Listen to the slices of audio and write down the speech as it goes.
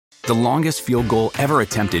The longest field goal ever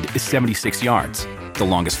attempted is 76 yards. The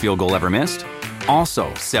longest field goal ever missed?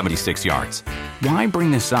 Also 76 yards. Why bring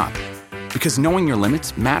this up? Because knowing your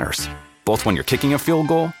limits matters, both when you're kicking a field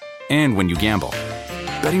goal and when you gamble.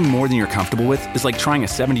 Betting more than you're comfortable with is like trying a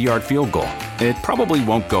 70-yard field goal. It probably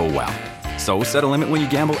won't go well. So set a limit when you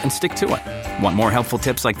gamble and stick to it. Want more helpful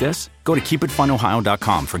tips like this? Go to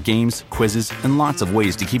keepitfunohio.com for games, quizzes, and lots of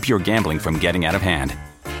ways to keep your gambling from getting out of hand.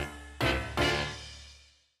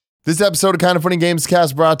 This episode of Kind of Funny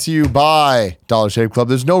Gamescast brought to you by Dollar Shave Club.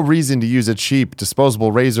 There's no reason to use a cheap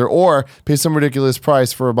disposable razor or pay some ridiculous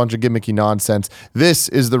price for a bunch of gimmicky nonsense. This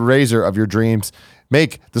is the razor of your dreams.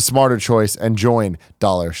 Make the smarter choice and join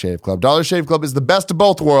Dollar Shave Club. Dollar Shave Club is the best of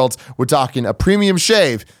both worlds. We're talking a premium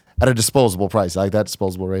shave at a disposable price. I like that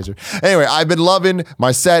disposable razor. Anyway, I've been loving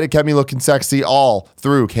my set. It kept me looking sexy all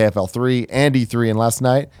through KFL 3 and E3. And last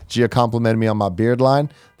night, Gia complimented me on my beard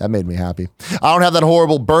line. That made me happy. I don't have that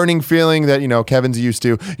horrible burning feeling that, Kevin's used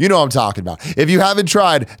to. You know what I'm talking about. If you haven't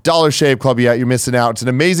tried Dollar Shave Club yet, you're missing out. It's an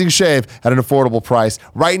amazing shave at an affordable price.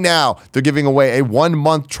 Right now, they're giving away a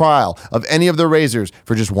 1-month trial of any of their razors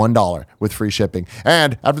for just $1 with free shipping.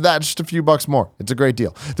 And after that, just a few bucks more. It's a great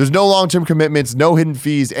deal. There's no long-term commitments, no hidden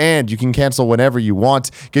fees, and you can cancel whenever you want.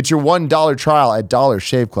 Get your $1 trial at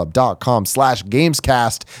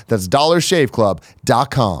dollarshaveclub.com/gamescast. That's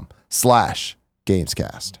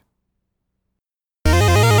dollarshaveclub.com/gamescast.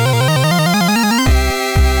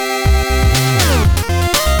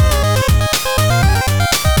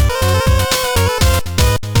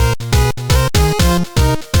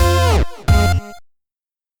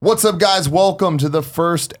 What's up, guys? Welcome to the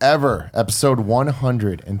first ever episode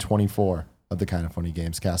 124 of the Kind of Funny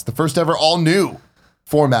Gamescast. The first ever all new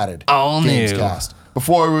formatted Gamescast.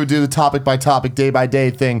 Before we would do the topic by topic, day by day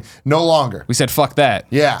thing, no longer. We said fuck that.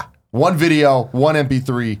 Yeah. One video, one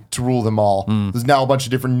MP3 to rule them all. There's now a bunch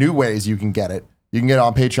of different new ways you can get it. You can get it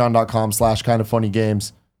on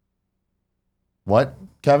patreon.com/kindoffunnygames. What,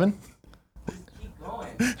 Kevin?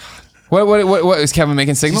 What is Kevin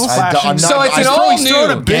making signals? So it's an all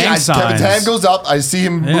new Kevin's hand goes up. I see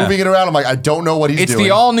him moving it around. I'm like, I don't know what he's doing. It's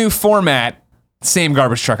the all new format. Same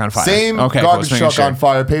garbage truck on fire. Garbage truck on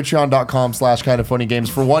fire. Patreon.com/kindoffunnygames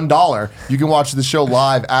for $1. You can watch the show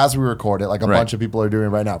live as we record it, like a bunch of people are doing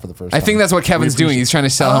right now for the first time. I think that's what Kevin's doing. He's trying to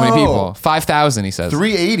sell how many people? 5,000, he says.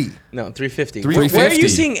 380. No, 350. 350. Where are you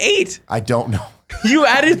seeing 8? I don't know. You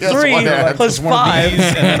added 3 plus 5.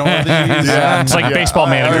 It's like baseball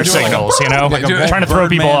manager signals, trying to throw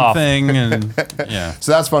people off.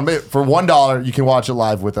 So that's fun. But for $1, you can watch it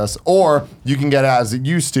live with us, or you can get it as it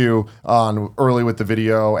used to on early with the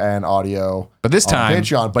video and audio. But this time,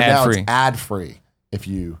 Patreon. But now it's ad free if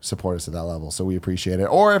you support us at that level. So we appreciate it.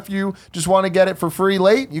 Or if you just want to get it for free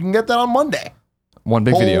late, you can get that on Monday. One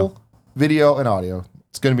big video and audio.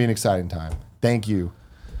 It's going to be an exciting time. Thank you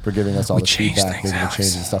for giving us all the feedback, making the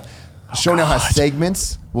changes and stuff. The show now has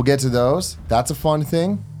segments. We'll get to those. That's a fun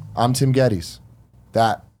thing. I'm Tim Geddes.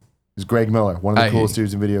 That is Greg Miller, one of the coolest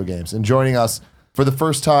dudes in video games. And joining us for the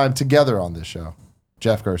first time together on this show,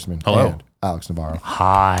 Jeff Gersman. Hello. And Alex Navarro.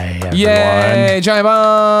 Hi, everyone. Yay, Giant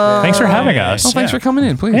Bomb. Thanks for having us. Oh, thanks for coming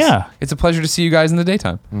in, please. Yeah. It's a pleasure to see you guys in the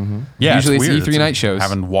daytime. Yeah, usually it's weird. E3 night shows.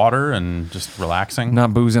 Having water and just relaxing.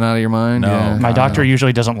 Not boozing out of your mind. No. Yeah. My doctor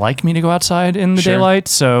usually doesn't like me to go outside in the daylight,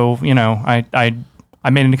 so, I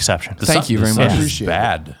made an exception. Thank you very much. It's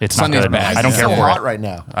bad. It's Sunday's not good. bad. I don't care It's so for hot it. right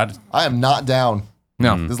now. I am not down.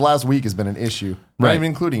 No. This last week has been an issue. Not Right. even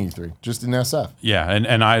including E3, just in SF. Yeah,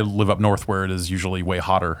 and I live up north where it is usually way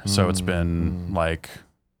hotter, so it's been like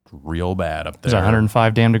real bad up It was there.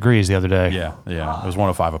 105 damn degrees the other day. Yeah. It was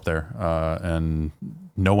 105 up there, and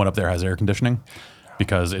no one up there has air conditioning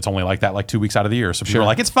because it's only like that like 2 weeks out of the year. So people are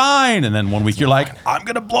like, it's fine, and then 1 week you're like, I'm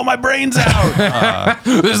gonna blow my brains out.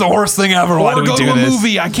 This is the worst thing ever. Why do we go do to a this?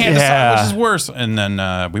 movie. I can't decide which is worse. And then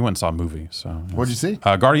we went and saw a movie. So What'd you see?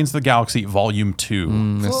 Guardians of the Galaxy Volume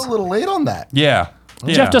 2. It's a little late on that. Yeah.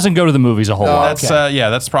 Jeff doesn't go to the movies a whole lot. That's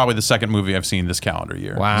that's probably the second movie I've seen this calendar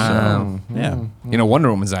year. Wow. So, yeah. Wonder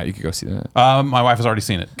Woman's out. You could go see that. My wife has already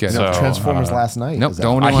seen it. Good. So, Transformers last night. Nope, is out.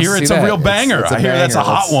 don't I want hear to it's see a that. real banger. It's a I hear that's a banger.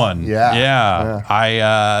 hot one. Yeah.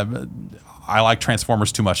 I like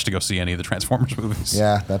Transformers too much to go see any of the Transformers movies.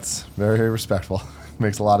 Yeah, that's very, very respectful.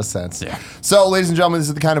 Makes a lot of sense. Yeah. So, ladies and gentlemen, this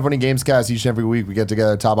is the Kind of Funny Gamescast. Each and every week, we get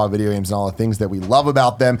together, talk about video games and all the things that we love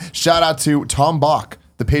about them. Shout out to Tom Bach,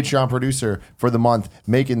 the Patreon producer for the month,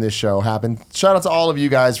 making this show happen. Shout out to all of you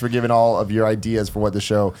guys for giving all of your ideas for what the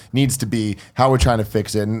show needs to be, how we're trying to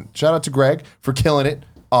fix it. And shout out to Greg for killing it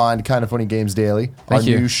on Kind of Funny Games Daily, our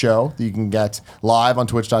new show that you can get live on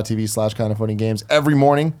twitch.tv/kindoffunnygames every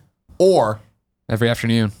morning, or every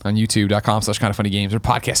afternoon on youtube.com/kindoffunnygames or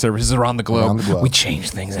podcast services around the globe. We change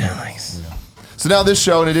things. Nice. So now this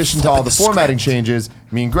show, in addition to all the formatting changes,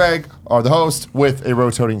 me and Greg are the host with a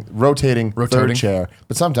rotating third chair.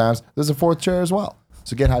 But sometimes there's a fourth chair as well.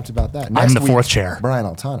 So get hyped about that. I'm the fourth chair. Brian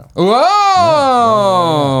Altano.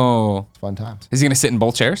 Whoa! It's fun times. Is he going to sit in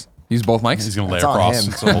both chairs? Use both mics? He's going to lay That's on across.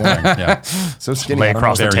 him. It's the whole thing. Yeah. So skinny. Lay I don't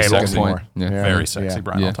across know the if table. it's sexy anymore. Yeah. Very sexy,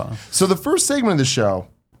 Brian Altano. So the first segment of the show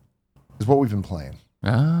is what we've been playing.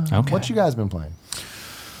 Okay. What you guys been playing?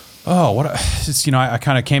 Oh, I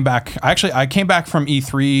kind of came back. I came back from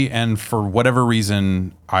E3, and for whatever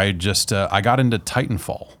reason, I just I got into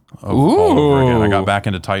Titanfall all over again. I got back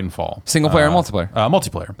into Titanfall. Single player or multiplayer?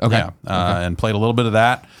 Multiplayer. Okay. Yeah. And played a little bit of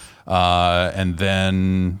that, and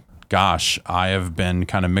then, gosh, I have been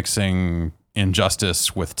kind of mixing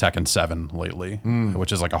Injustice with Tekken 7 lately,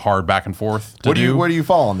 which is like a hard back and forth to do. Where do you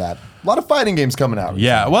fall on that? A lot of fighting games coming out.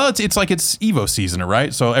 Yeah, well, it's like it's Evo season,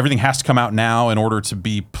 right? So everything has to come out now in order to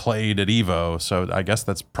be played at Evo. So I guess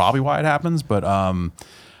that's probably why it happens. But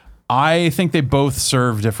I think they both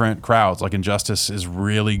serve different crowds. Like Injustice is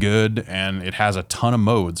really good, and it has a ton of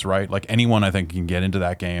modes, right? Like anyone, I think, can get into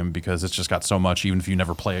that game because it's just got so much, even if you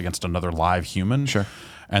never play against another live human. Sure.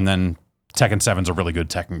 And then Tekken 7's a really good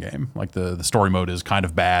Tekken game. Like the story mode is kind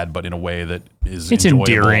of bad, but in a way that is It's enjoyable.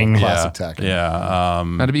 endearing. Classic Tekken. Yeah.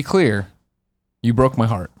 Now, to be clear, you broke my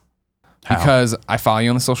heart. How? Because I follow you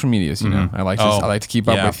on the social medias, you know. I like to keep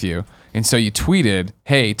up with you. And so you tweeted,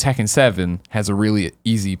 "Hey, Tekken 7 has a really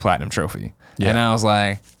easy platinum trophy." Yeah. And I was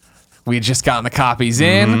like, we had just gotten the copies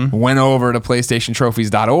in, went over to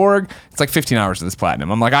PlayStationTrophies.org. It's like 15 hours to this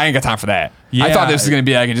platinum. I'm like, I ain't got time for that. Yeah. I thought this was going to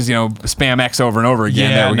be, I can just, spam X over and over again.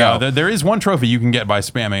 Yeah, there we go. there is one trophy you can get by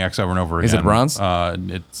spamming X over and over again. Is it bronze?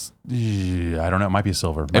 It's, I don't know. It might be a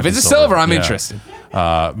silver. If it's a silver, I'm interested.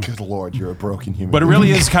 Good Lord, you're a broken human. But it really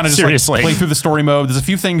is kind of just Seriously. like play through the story mode. There's a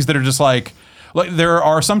few things that are just like there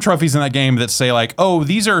are some trophies in that game that say like, oh,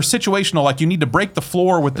 these are situational, like you need to break the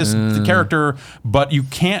floor with this character, but you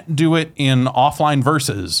can't do it in offline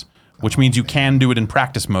versus, which means you can do it in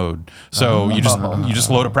practice mode. So you just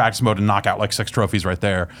load a practice mode and knock out like 6 trophies right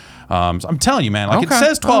there. So I'm telling you, man, like it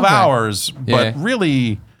says 12 hours, but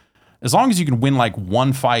really, as long as you can win like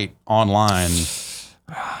one fight online.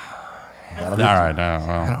 All right,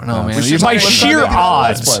 I don't know, man. By sheer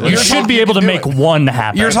odds, you should be able to make one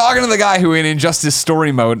happen. You're talking to the guy who in Injustice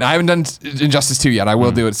Story Mode, I haven't done Injustice 2 yet, I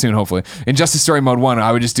will do it soon, hopefully. Injustice Story Mode 1,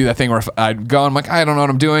 I would just do that thing where I'd go and I'm like, I don't know what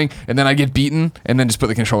I'm doing, and then I'd get beaten, and then just put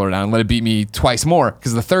the controller down and let it beat me twice more,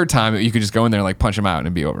 because the third time, you could just go in there and like punch him out and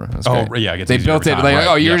it'd be over. That's Oh, great. yeah, it gets they easier built every it, time, like,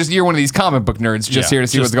 right, oh, you're yeah. you're one of these comic book nerds just here to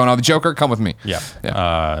see what's going on. The Joker, come with me. Yeah.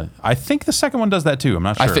 I think the second one does that too. I'm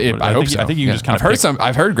not sure. I hope so. I think you can just kind of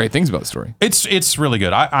I've heard great things about the story. It's really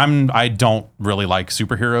good. I don't really like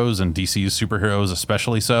superheroes, and DC's superheroes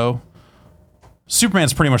especially so.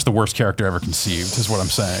 Superman's pretty much the worst character ever conceived, is what I'm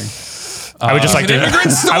saying. I would just like to.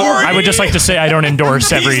 I would just like to say I don't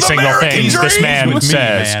endorse every single thing this man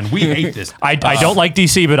says. Man, we hate this. I don't like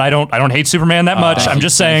DC, but I don't hate Superman that much. I'm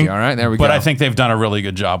just saying. All right, there we go. But I think they've done a really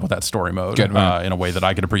good job with that story mode Good, man. in a way that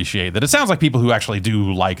I could appreciate. That it sounds like people who actually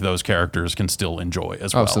do like those characters can still enjoy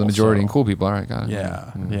as well. so the majority and cool people. All right, got it.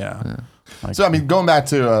 Yeah. So, I mean, going back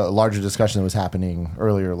to a larger discussion that was happening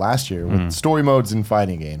earlier last year with story modes in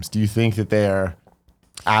fighting games, do you think that they are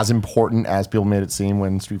as important as people made it seem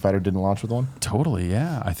when Street Fighter didn't launch with one? Totally,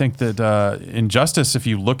 yeah. I think that Injustice, if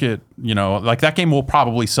you look at, like that game will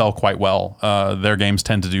probably sell quite well. Their games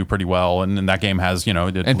tend to do pretty well, and that game has,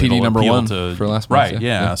 NPD number one for last month. Right,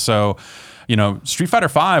 yeah. So, Street Fighter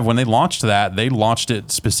V, when they launched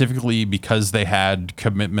it specifically because they had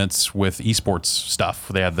commitments with esports stuff.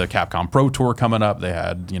 They had the Capcom Pro Tour coming up. They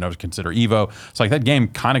had, to consider Evo. So like that game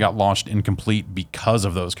kind of got launched incomplete because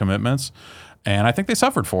of those commitments. And I think they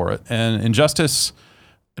suffered for it. And Injustice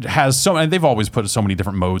has and they've always put so many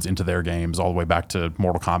different modes into their games, all the way back to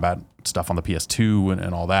Mortal Kombat stuff on the PS2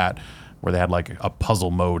 and all that, where they had like a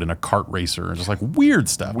puzzle mode and a kart racer and just like weird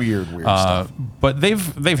stuff. Weird stuff. But they've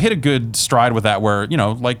hit a good stride with that, where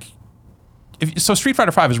so Street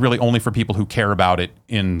Fighter V is really only for people who care about it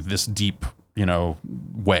in this deep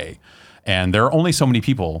way. And there are only so many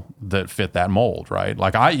people that fit that mold, right?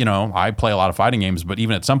 Like I play a lot of fighting games, but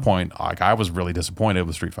even at some point, like I was really disappointed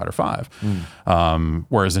with Street Fighter V.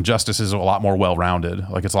 Whereas Injustice is a lot more well-rounded.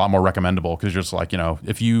 Like it's a lot more recommendable because you're just like,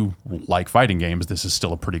 if you like fighting games, this is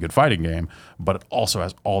still a pretty good fighting game, but it also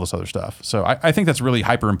has all this other stuff. So I think that's really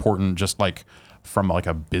hyper important, just like from like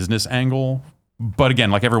a business angle. But again,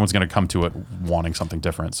 like everyone's going to come to it wanting something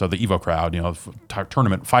different. So the Evo crowd,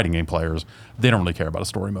 tournament fighting game players, they don't really care about a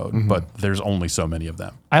story mode, but there's only so many of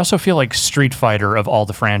them. I also feel like Street Fighter, of all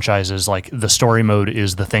the franchises, like the story mode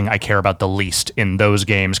is the thing I care about the least in those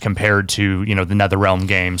games compared to, the NetherRealm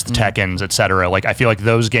games, the Tekkens, etc. Like I feel like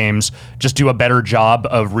those games just do a better job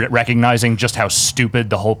of recognizing just how stupid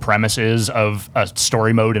the whole premise is of a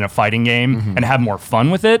story mode in a fighting game and have more fun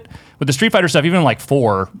with it. With the Street Fighter stuff, even like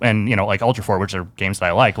 4 and like Ultra 4, which are games that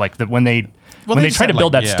I like when they try to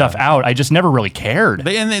build that stuff out, I just never really cared.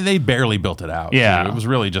 They barely built it out. Yeah. It was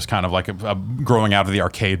really just kind of like a growing out of the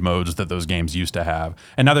arcade modes that those games used to have.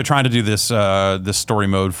 And now they're trying to do this story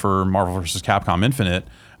mode for Marvel vs. Capcom Infinite.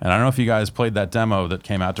 And I don't know if you guys played that demo that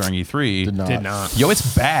came out during E3. Did not. Yo,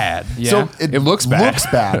 it's bad. Yeah. So it looks bad. Looks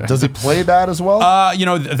bad. Does it play bad as well?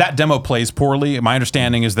 That demo plays poorly. My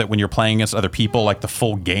understanding is that when you're playing against other people, like the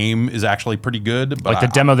full game is actually pretty good. But Like the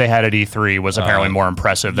demo they had at E3 was apparently more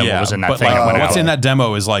impressive than what was in that thing. Like, what's in that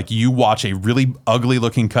demo is like you watch a really ugly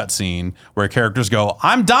looking cutscene where characters go,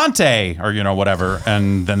 "I'm Dante," or whatever,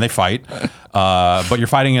 and then they fight. But you're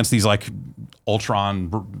fighting against these like Ultron,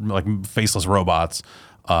 like faceless robots.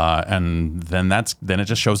 And then it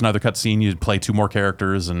just shows another cutscene. You play 2 more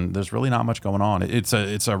characters, and there's really not much going on. It's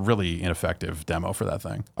a really ineffective demo for that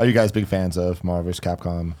thing. Are you guys big fans of Marvel vs.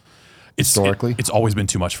 Capcom? Historically, it's always been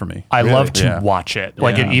too much for me. I love to watch it.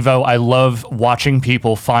 Like at Evo, I love watching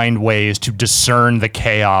people find ways to discern the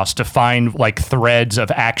chaos, to find like threads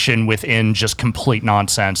of action within just complete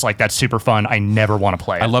nonsense. Like that's super fun. I never want to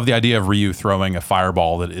play it. I love the idea of Ryu throwing a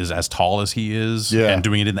fireball that is as tall as he is and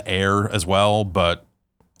doing it in the air as well, but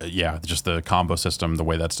just the combo system, the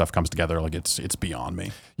way that stuff comes together, like it's beyond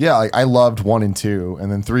me. Yeah, like I loved 1 and 2,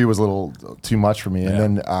 and then 3 was a little too much for me. And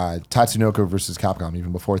then Tatsunoko versus Capcom,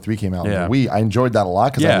 even before 3 came out on the Wii, I enjoyed that a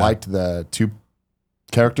lot because I liked the 2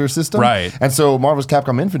 character system. Right. And so Marvel's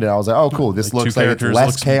Capcom Infinite, I was like, oh, cool. This looks like it's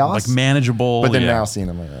less chaos. Like manageable. But then now seeing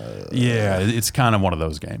them, it's kind of one of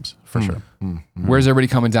those games, for sure. Where's everybody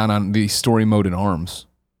coming down on the story mode in ARMS?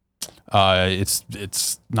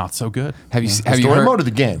 It's not so good. Have you story heard mode of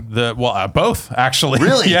the game? Both actually.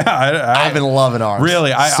 Really? Yeah, I've been loving ARMS. Really,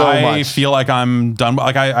 so I much. feel like I'm done.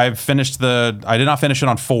 Like I finished I did not finish it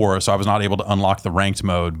on 4, so I was not able to unlock the ranked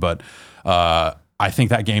mode. But I think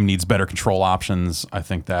that game needs better control options. I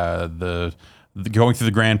think that the going through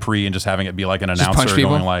the Grand Prix and just having it be like an announcer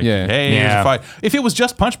going like, hey, here's a fight. If it was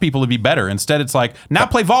just punch people, it'd be better. Instead, it's like, now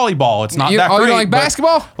play volleyball. It's not that great. You don't like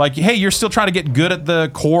basketball? Like, hey, you're still trying to get good at the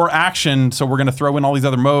core action, so we're going to throw in all these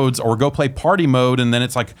other modes, or go play party mode, and then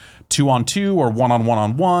it's like 2-on-2 or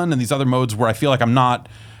 1-on-1-on-1, and these other modes where I feel like I'm not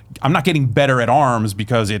getting better at ARMS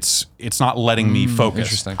because it's not letting me focus.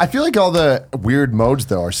 Interesting. I feel like all the weird modes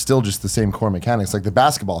though are still just the same core mechanics, like the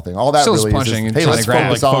basketball thing. All that Still really punching is and just, hey, let's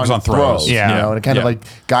trying to focus on throws. Yeah. And it kind of like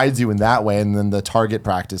guides you in that way, and then the target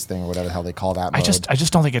practice thing or whatever the hell they call that mode. I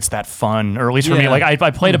just don't think it's that fun, or at least for me. Like I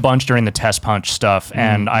played a bunch during the test punch stuff,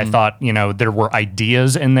 and I thought there were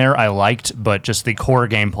ideas in there I liked, but just the core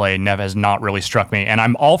gameplay has not really struck me. And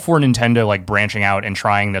I'm all for Nintendo like branching out and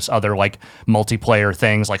trying this other like multiplayer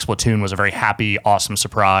things. Like Splatoon was a very happy, awesome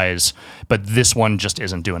surprise, but this one just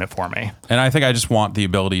isn't doing it for me. And I think I just want the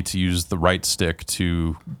ability to use the right stick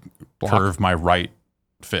to curve my right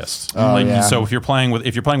fist. So if you're playing with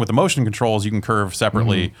the motion controls, you can curve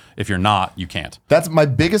separately. If you're not, you can't. That's my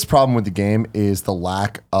biggest problem with the game, is the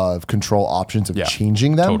lack of control options of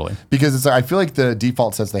changing them. Totally. Because it's I feel like the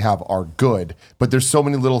default sets they have are good, but there's so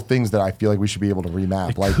many little things that I feel like we should be able to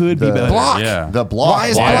remap. Like could be better. Block. Yeah. The block. Why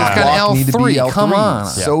is block on need to be L3? Come on.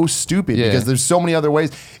 So stupid because there's so many other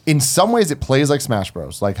ways. In some ways, it plays like Smash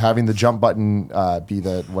Bros. Like having the jump button be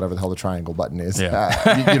the whatever the hell the triangle button is.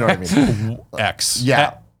 Yeah. You know what I mean? X. Yeah.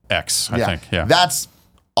 X, I think. Yeah. That's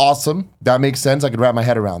awesome. That makes sense. I could wrap my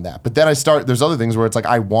head around that. But then there's other things where it's like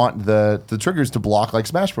I want the triggers to block like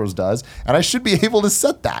Smash Bros. Does, and I should be able to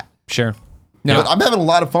set that. Sure. But I'm having a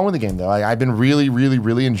lot of fun with the game, though. I've been really, really,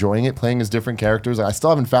 really enjoying it, playing as different characters. I still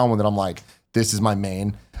haven't found one that I'm like, this is my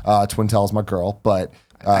main. Twintel's my girl. But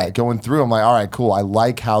going through, I'm like, all right, cool. I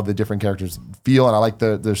like how the different characters feel, and I like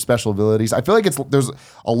their special abilities. I feel like there's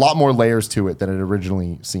a lot more layers to it than it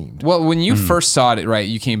originally seemed. Well, when you first saw it, right,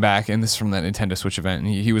 you came back, and this is from that Nintendo Switch event,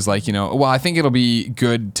 and he was like, well, I think it'll be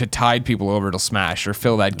good to tide people over to Smash or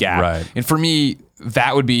fill that gap. Right. And for me,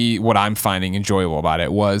 that would be what I'm finding enjoyable about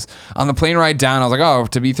it. Was on the plane ride down, I was like, oh,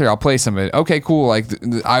 to be 3, I'll play some of it. Okay, cool. Like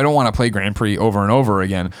I don't want to play Grand Prix over and over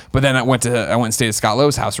again. But then I went and stayed at Scott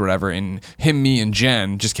Lowe's house or whatever, and him, me, and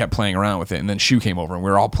Jen just kept playing around with it. And then Shu came over, and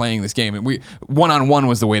we were all playing this game. And we 1-on-1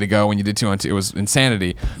 was the way to go. When you did 2-on-2, it was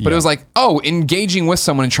insanity. But it was like, engaging with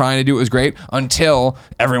someone and trying to do it was great until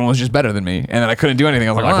everyone was just better than me, and then I couldn't do anything.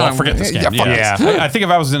 I was like, well, forget this game. Yeah, fuck this. I think if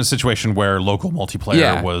I was in a situation where local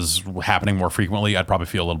multiplayer was happening more frequently, I'd probably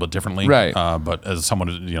feel a little bit differently. Right. But as someone,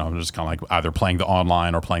 I'm just kind of like either playing the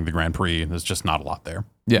online or playing the Grand Prix, there's just not a lot there.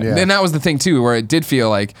 Yeah. And that was the thing too, where it did feel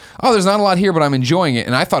like, there's not a lot here, but I'm enjoying it.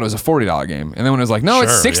 And I thought it was a $40 game. And then when it was like, no,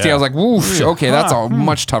 it's 60, I was like, woof, okay, that's a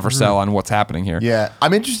much tougher sell on what's happening here. Yeah,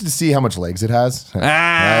 I'm interested to see how much legs it has.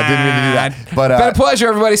 I didn't mean to do that. But been a pleasure,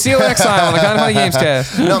 everybody. See you next time on the Kind of Funny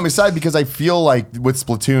Gamescast. No, I'm excited because I feel like with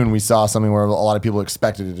Splatoon, we saw something where a lot of people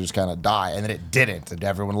expected it to just kind of die, and then it didn't, and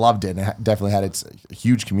everyone loved it, and it definitely had its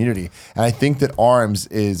huge community. And I think that ARMS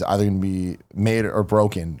is either going to be made or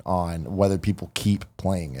broken on whether people keep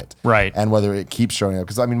playing it. Right. And whether it keeps showing up.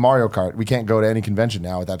 Because, I mean, Mario Kart, we can't go to any convention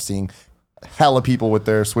now without seeing hella people with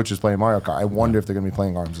their Switches playing Mario Kart. I wonder if they're going to be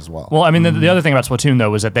playing ARMS as well. Well, I mean, the other thing about Splatoon,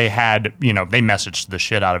 though, was that they had, they messaged the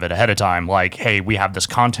shit out of it ahead of time. Like, hey, we have this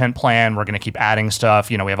content plan. We're going to keep adding stuff.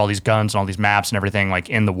 We have all these guns and all these maps and everything, like,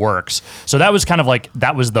 in the works. So that was kind of like,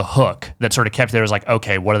 that was the hook that sort of kept there. It was like,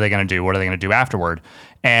 okay, what are they going to do? What are they going to do afterward?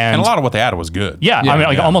 And a lot of what they added was good. Yeah, I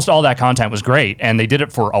mean, almost all that content was great, and they did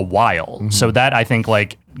it for a while. Mm-hmm. So that, I think,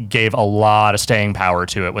 gave a lot of staying power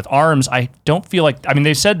to it. With ARMS, I don't feel like,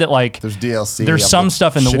 they said that, there's DLC. There's some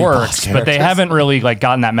stuff in the works, but they haven't really,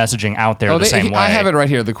 gotten that messaging out there the same way. I have it right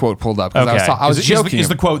here, the quote pulled up. Okay. I was joking. Is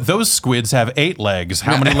the quote, those squids have 8 legs.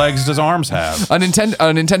 How many legs does ARMS have? A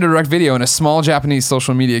Nintendo Direct video and a small Japanese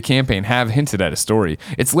social media campaign have hinted at a story.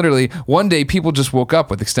 It's literally, one day people just woke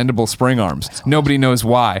up with extendable spring arms. Nobody knows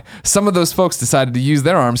why. Some of those folks decided to use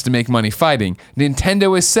their arms to make money fighting.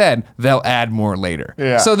 Nintendo has said they'll add more later.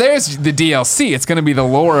 Yeah. So there's the DLC. It's going to be the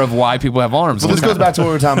lore of why people have arms. Well, this goes back to what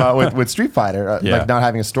we were talking about with Street Fighter, not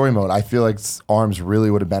having a story mode. I feel like ARMS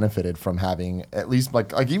really would have benefited from having at least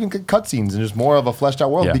like even cutscenes and just more of a fleshed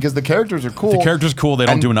out world because the characters are cool. The characters are cool. They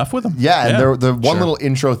don't do enough with them. Yeah, and the one little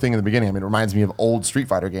intro thing in the beginning, it reminds me of old Street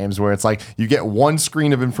Fighter games where it's like you get one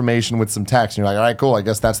screen of information with some text and you're like, all right, cool, I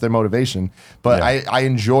guess that's their motivation. But I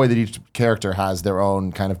enjoy that each character has their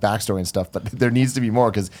own kind of backstory and stuff, but there needs to be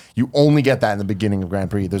more because you only get that in the beginning of Grand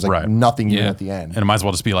Prix. There's nothing even at the end. And it might as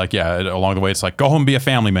well just be like, along the way, it's like, go home and be a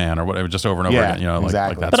family man or whatever, just over and over again.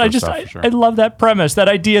 Exactly. Like that but sort I love that premise, that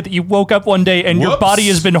idea that you woke up one day and your body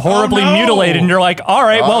has been horribly mutilated and you're like, all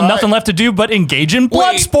right, nothing left to do but engage in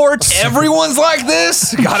blood sports. Everyone's like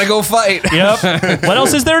this. Gotta go fight. Yep. What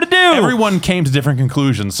else is there to do? Everyone came to different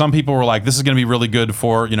conclusions. Some people were like, this is going to be really good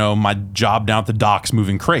for, my job down at the docks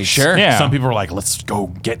moving crates. Sure. Yeah. Some people were like, let's go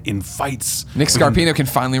get in fights. Nick Scarpino can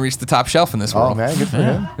finally reach the top shelf in this world. Oh, man, good for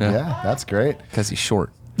him. Yeah, that's great. Because he's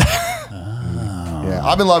short. Yeah,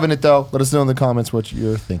 I've been loving it, though. Let us know in the comments what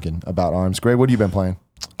you're thinking about ARMS. Gray, what have you been playing?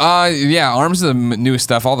 ARMS is the newest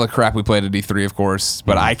stuff. All the crap we played at E3, of course.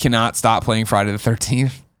 But I cannot stop playing Friday the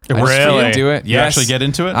 13th. Really? Do it. You actually get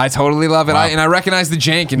into it? I totally love it. Wow. And I recognize the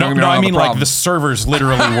jank. And I mean like the servers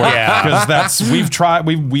literally work. Because we've tried,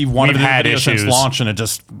 we've wanted to do had video since issues. launch and it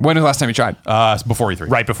just... When was the last time you tried? Before E3.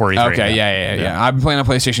 Right before E3. Okay, yeah. I've been playing on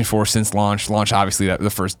PlayStation 4 since launch. Launch, obviously, the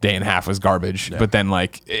first day and a half was garbage. But then,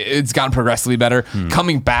 it's gotten progressively better.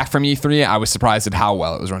 Coming back from E3, I was surprised at how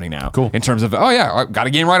well it was running now. Cool. In terms of, I got a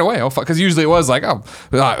game right away. Because usually it was like,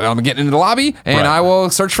 I'm getting into the lobby, and I will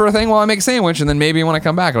search for a thing while I make a sandwich, and then maybe when I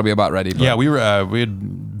come back, it'll be about ready. But we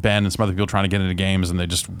had Ben and some other people trying to get into games and they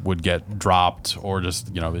just would get dropped or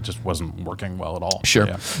just, it just wasn't working well at all. Sure.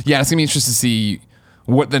 Yeah, it's going to be interesting to see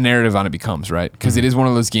what the narrative on it becomes, right? Because it is one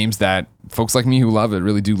of those games that folks like me who love it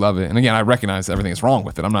really do love it. And again, I recognize everything that's wrong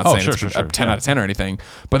with it. I'm not saying it's a 10 out of 10 or anything,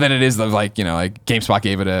 but then it is like GameSpot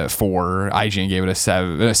gave it a 4, IGN gave it a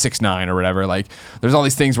 7, a 6.9 or whatever. Like there's all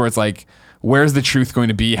these things where it's like, where's the truth going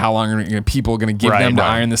to be? How long are people going to give them to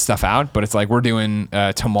iron this stuff out? But it's like we're doing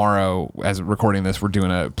tomorrow, as recording this, we're doing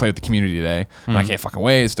a play with the community today. And I can't fucking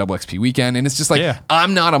wait. It's double XP weekend. And it's just like,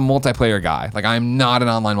 I'm not a multiplayer guy. Like I'm not an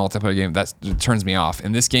online multiplayer game. That turns me off.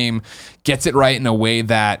 And this game gets it right in a way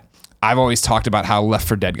that I've always talked about how Left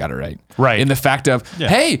 4 Dead got it right. Right. In the fact of,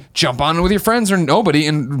 hey, jump on with your friends or nobody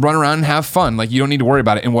and run around and have fun. Like, you don't need to worry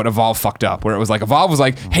about it. And what Evolve fucked up, where it was like, Evolve was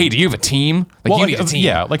like, hey, do you have a team? Like, you need a team.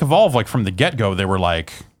 Yeah, like Evolve, like from the get-go, they were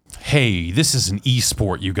like, hey, this is an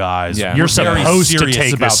esport, you guys. Yeah. You're supposed to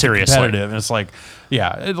take this seriously. And it's like,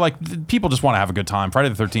 People just want to have a good time. Friday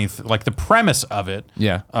the 13th, like the premise of it,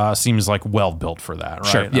 seems like well built for that, right?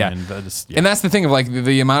 Sure, yeah. I mean, And that's the thing of like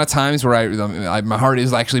the amount of times where my heart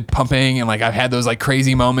is actually pumping, and like I've had those like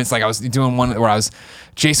crazy moments. Like I was doing one where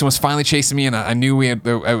Jason was finally chasing me, and I knew we had,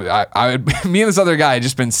 me and this other guy had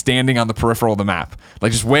just been standing on the peripheral of the map,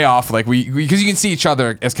 like just way off, like because you can see each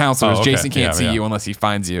other as counselors. Oh, okay. Jason can't see you unless he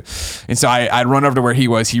finds you, and so I'd run over to where he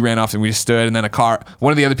was. He ran off, and we just stood, and then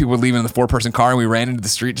one of the other people were leaving in the 4-person car, and we ran into the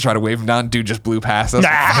street to try to wave him down. Dude just blew past us.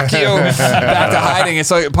 Fuck you! Back to hiding. And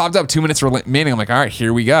so it popped up 2 minutes remaining. I'm like, all right,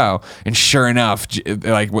 here we go. And sure enough,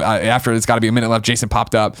 after it's got to be a minute left, Jason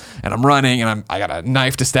popped up, and I'm running, and I got a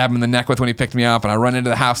knife to stab him in the neck with when he picked me up, and I run into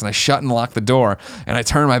the house, and I shut and lock the door, and I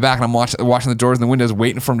turn my back, and I'm watching the doors and the windows,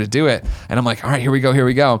 waiting for him to do it. And I'm like, all right, here we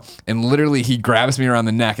go. And literally, he grabs me around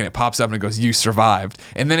the neck, and it pops up, and it goes, "You survived."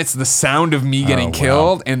 And then it's the sound of me getting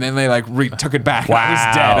killed, and then they like took it back. Wow. And I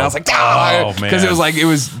was dead. And I was like, oh, because it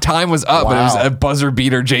was time was up, but it was a buzzer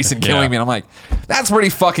beater, Jason killing me, and I'm like, that's pretty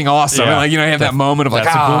fucking awesome. And like, you have that moment of like,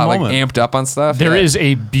 like amped up on stuff. There is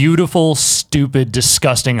a beautiful, stupid,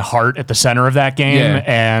 disgusting heart at the center of that game,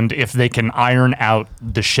 and if they can iron out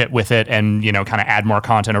the shit with it and kind of add more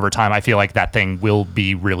content over time, I feel like that thing will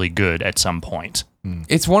be really good at some point.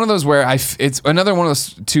 It's one of those where it's another one of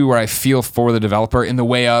those two where I feel for the developer in the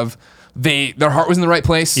way of their heart was in the right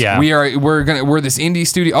place. Yeah. We're this indie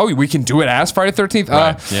studio. Oh, we can do it as Friday the 13th.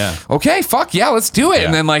 Right. Okay, fuck yeah, let's do it.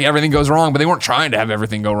 And then like everything goes wrong, but they weren't trying to have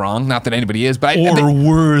everything go wrong. Not that anybody is, but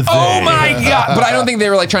were they? Oh my god! But I don't think they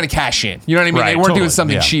were like trying to cash in. You know what I mean? Right, they weren't doing totally.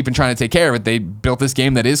 something cheap and trying to take care of it. They built this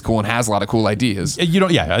game that is cool and has a lot of cool ideas. You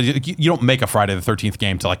don't make a Friday the 13th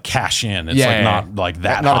game to like cash in. It's not like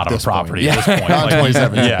that Not hot at of a this property point. at this point. Not Like,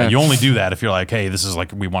 2017. you only do that if you're like, hey, this is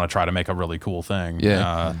like we want to try to make a really cool thing.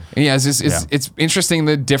 It's interesting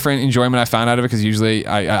the different enjoyment I found out of it, because usually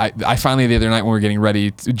I finally the other night when we were getting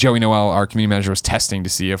ready, Joey Noel, our community manager, was testing to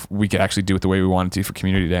see if we could actually do it the way we wanted to for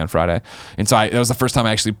Community Day on Friday, and so that was the first time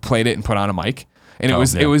I actually played it and put on a mic, and it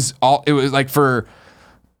was like for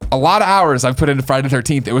a lot of hours I've put into Friday the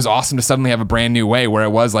 13th. It was awesome to suddenly have a brand new way where it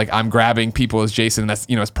was like I'm grabbing people as Jason, and that's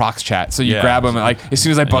it's prox chat. So you grab them, and like as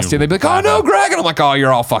soon as I bust in, they'd be like, "Oh no, Greg!" And I'm like, "Oh,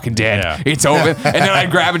 you're all fucking dead. Yeah. It's over." And then I'd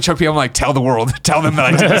grab and choke people. I'm like, "Tell the world, tell them that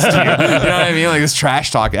I did this to you." You know what I mean? Like this trash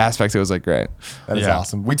talk aspect. It was like great. That is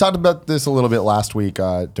awesome. We talked about this a little bit last week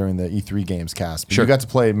during the E3 Gamescast. But you got to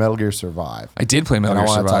play Metal Gear Survive. I did play Metal Gear And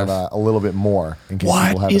I want to talk Survive. about a little bit more in case people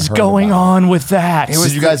What haven't is heard going about on with that?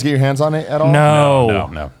 Did you guys get your hands on it at all?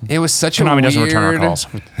 No. It was such a Konami weird. doesn't return our calls.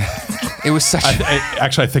 It was such.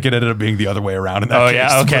 Actually, I think it ended up being the other way around in that case.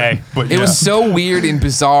 Yeah, okay. But It was so weird and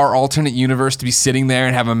bizarre alternate universe to be sitting there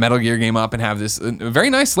and have a Metal Gear game up and have this very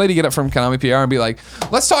nice lady get up from Konami PR and be like,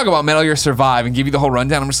 let's talk about Metal Gear Survive and give you the whole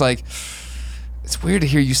rundown. I'm just like, it's weird to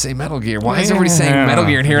hear you say Metal Gear. Why is everybody saying Metal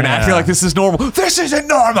Gear in here and acting like this is normal? This isn't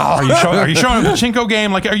normal. Are you showing a pachinko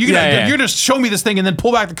game? Like, are you gonna you're just show me this thing and then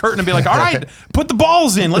pull back the curtain and be like, all right, put the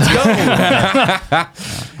balls in, let's go.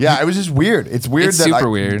 Yeah, it was just weird. It's weird. It's that super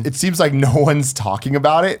weird. It seems like no one's talking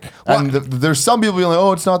about it. And there's some people being like,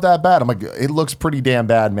 "Oh, it's not that bad." I'm like, "It looks pretty damn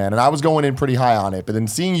bad, man." And I was going in pretty high on it, but then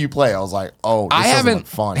seeing you play, I was like, "Oh, this doesn't look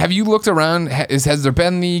fun." Have you looked around? Has there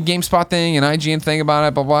been the GameSpot thing and IGN thing about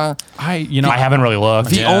it? Blah blah. I haven't really looked.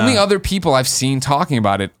 The only other people I've seen talking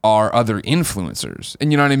about it are other influencers,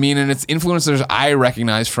 and you know what I mean. And it's influencers I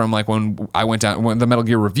recognize from like when I went down when the Metal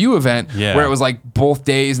Gear review event, where it was like both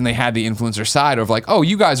days, and they had the influencer side of like, oh,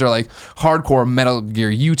 you guys are like hardcore Metal Gear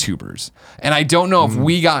YouTubers, and I don't know if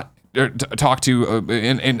we got talked to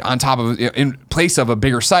in on top of in place of a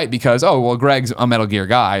bigger site because Greg's a Metal Gear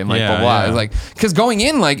guy and like blah blah. It's like because going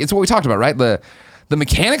in like it's what we talked about, right? The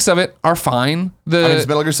mechanics of it are fine. It's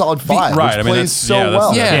Metal Gear Solid 5, which plays so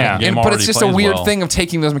well. But it's just a weird thing of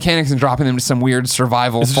taking those mechanics and dropping them into some weird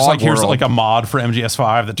survival It's fog just like here's world. like a mod for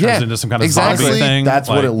MGS5 that turns into some kind of zombie Honestly, thing. that's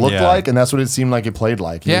what it looked like, and that's what it seemed like it played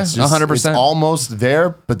like. Yeah, it's just, 100%. It's almost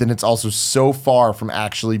there, but then it's also so far from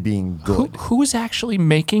actually being good. Who is actually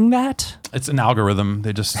making that? It's an algorithm.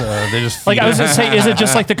 They just Like I was gonna say, is it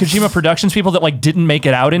just like the Kojima Productions people that like didn't make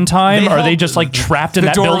it out in time? Or are they just like trapped in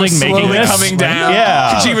that door building was making slowly this? coming down.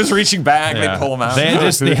 Yeah. Kojima's reaching back. They pull him out.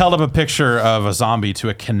 They held up a picture of a zombie to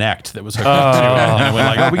a Kinect that was hooked up to it, and they went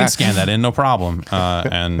like, "Oh, we can scan that in, no problem."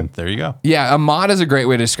 And there you go. Yeah, a mod is a great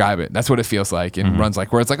way to describe it. That's what it feels like and runs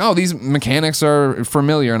like, where it's like, oh, these mechanics are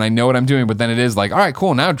familiar and I know what I'm doing, but then it is like, all right,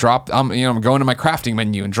 cool. Now I'm going to my crafting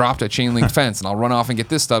menu and dropped a chain link fence, and I'll run off and get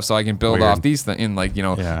this stuff so I can build off these in like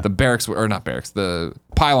the barracks or not barracks, the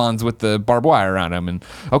pylons with the barbed wire around them. And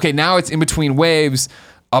okay, now it's in between waves.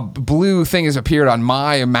 a blue thing has appeared on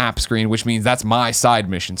my map screen, which means that's my side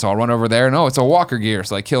mission. So I'll run over there, and it's a walker gear.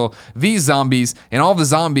 So I kill these zombies, and all the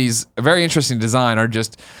zombies, a very interesting design, are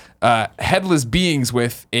just headless beings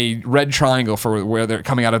with a red triangle for where they're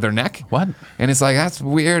coming out of their neck. What? And it's like, that's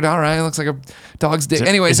weird. All right, it looks like a dog's dick.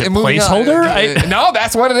 Anyways, is it moving on. placeholder? No,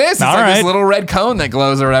 that's what it is. It's All like this right. little red cone that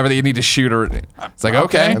glows or whatever that you need to shoot. Or it's like,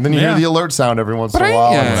 okay. And then you hear the alert sound every once in a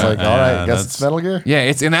while. And it's like, all right, I guess it's Metal Gear.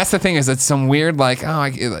 Yeah, and that's the thing is it's some weird like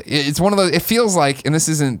it's one of those. It feels like, and this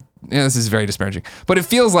isn't. This is very disparaging, but it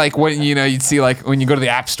feels like when you'd see like when you go to the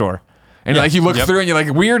App Store. And like you look through and you're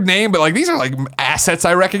like, weird name, but like these are like assets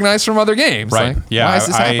I recognize from other games. Right. Like, Yeah. why is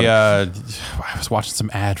this happening? I was watching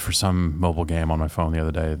some ad for some mobile game on my phone the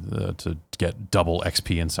other day to get double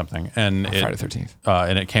XP in something, and Friday the 13th.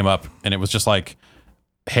 And it came up, and it was just like,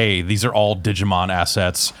 hey, these are all Digimon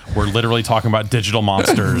assets. We're literally talking about digital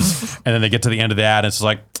monsters, and then they get to the end of the ad, and it's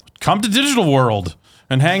like, come to Digital World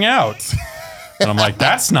and hang out. And I'm like,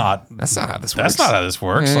 that's not how this works. That's not how this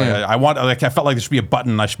works. Yeah. Like, I felt like there should be a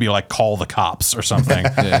button. I should be like, call the cops or something.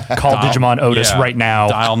 Call Digimon Otis right now.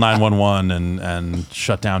 Dial 911 and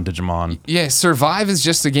shut down Digimon. Yeah, Survive is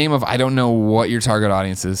just a game of I don't know what your target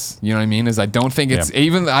audience is. You know what I mean? I don't think it's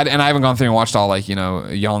and I haven't gone through and watched all like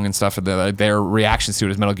Young and stuff their reactions to it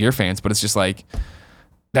as Metal Gear fans, but it's just like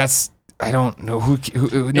I don't know who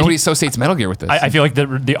nobody associates Metal Gear with this. I feel like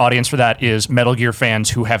the audience for that is Metal Gear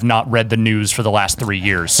fans who have not read the news for the last 3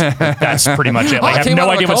 years. That's pretty much it. Like, it have came no out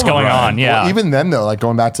of idea the what's coma, going right? on. Yeah. Well, even then, though, like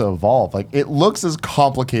going back to Evolve, like it looks as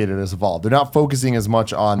complicated as Evolve. They're not focusing as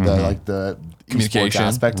much on the Communication. esports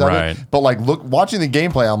aspect of Right. it. But like watching the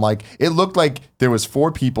gameplay, I'm like, it looked like there was 4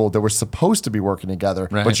 people that were supposed to be working together,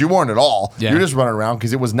 Right. but you weren't at all. Yeah. You're just running around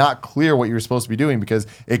because it was not clear what you were supposed to be doing because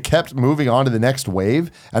it kept moving on to the next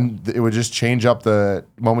wave and it would just change up the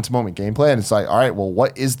moment-to-moment gameplay. And it's like, all right, well,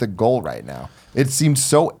 what is the goal right now? It seemed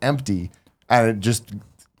so empty and it just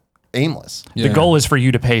aimless. Yeah. The goal is for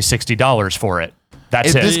you to pay $60 for it.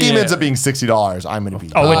 That's If it. this game ends up being $60, I'm going to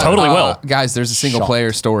be. Oh, it totally will. Guys, there's a single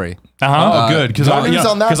player story. Uh-huh. Oh, good, because no news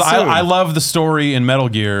on that soon. I love the story in Metal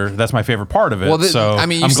Gear. That's my favorite part of it. Well, so I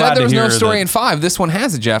mean, you I'm said glad there to was no hear story that- in 5. This one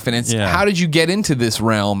has it, Jeff, and it's how did you get into this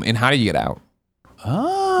realm and how do you get out?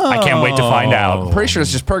 I can't wait to find out. I'm pretty sure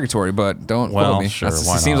it's just purgatory, but don't quote Well, me. sure. That's-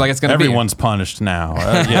 Why it seems not? like it's going to be. Everyone's punished now.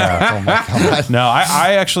 Yeah. Oh my God. No,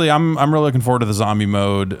 I actually I'm really looking forward to the zombie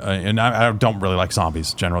mode, and I don't really like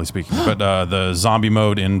zombies generally speaking, but the zombie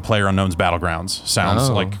mode in PlayerUnknown's Battlegrounds sounds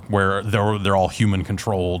like where they're all human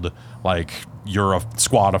controlled. Like you're a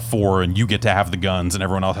squad of 4 and you get to have the guns, and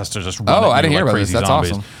everyone else has to just run. at I you didn't hear like about this. crazy That's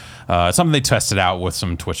zombies. awesome. It's something they tested out with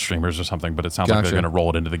some Twitch streamers or something, but it sounds like Gotcha. they're going to roll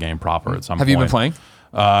it into the game proper at some Have point. you been playing?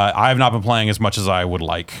 I have not been playing as much as I would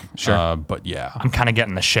like. Sure. But yeah. I'm kind of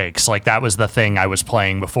getting the shakes. Like that was the thing I was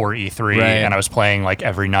playing before E3, Right. and I was playing like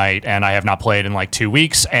every night, and I have not played in like 2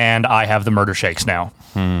 weeks, and I have the murder shakes now.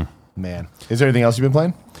 Man. Is there anything else you've been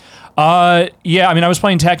playing? Yeah, I mean, I was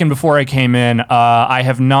playing Tekken before I came in. I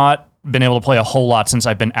have not been able to play a whole lot since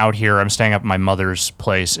I've been out here. I'm staying up at my mother's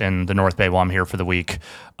place in the North Bay while I'm here for the week.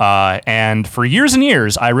 And for years and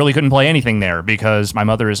years, I really couldn't play anything there because my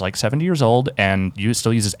mother is like 70 years old and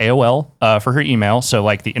still uses AOL for her email. So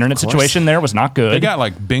like the internet situation there was not good. They got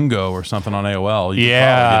like bingo or something on AOL. You could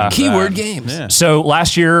Yeah. probably get into Keyword that. games. Yeah. So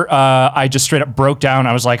last year, I just straight up broke down.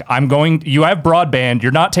 I was like, you have broadband.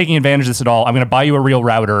 You're not taking advantage of this at all. I'm going to buy you a real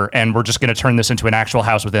router and we're just going to turn this into an actual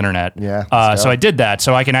house with internet. Yeah, let's So go. I did that.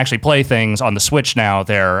 So I can actually play things on the Switch now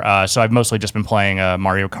there. So I've mostly just been playing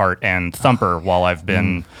Mario Kart and Thumper while I've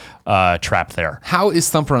been trapped there. How is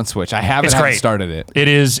Thumper on Switch? I haven't great. started it.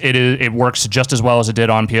 It works just as well as it did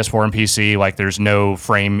on PS4 and PC. Like there's no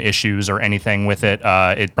frame issues or anything with it.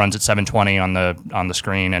 It runs at 720 on the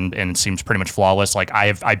screen and it seems pretty much flawless. Like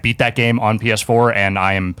I beat that game on PS4 and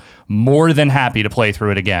I am more than happy to play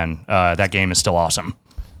through it again. That game is still awesome.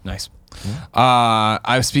 Nice. I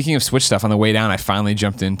was speaking of Switch stuff on the way down. I finally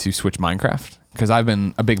jumped into Switch Minecraft because I've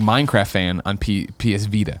been a big Minecraft fan on PS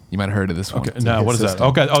Vita. You might have heard of this one. No, what is that?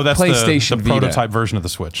 Okay. Oh, that's PlayStation the Vita. prototype version of the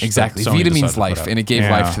Switch. Exactly. that Sony Vita means decided to put life, out. and it gave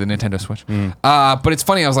Yeah. life to the Nintendo Switch. But it's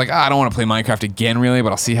funny. I was like, I don't want to play Minecraft again, really,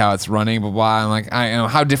 but I'll see how it's running. Blah blah. I'm like,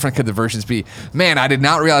 how different could the versions be? Man, I did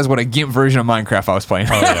not realize what a GIMP version of Minecraft I was playing.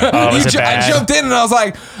 Oh, is it I bad? jumped in and I was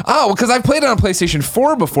like, because I've played it on PlayStation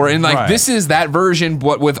 4 before, and like Right. this is that version,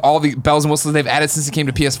 but with all the bells and whistles they've added since it came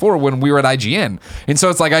to PS4 when we were at IGN. And so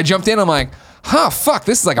it's like I jumped in. I'm like, fuck,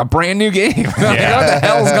 this is like a brand new game. What the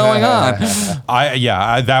hell's going on?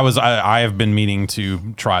 I have been meaning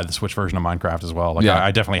to try the Switch version of Minecraft as well. Like Yeah.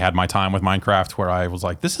 I definitely had my time with Minecraft where I was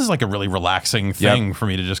like, this is like a really relaxing thing for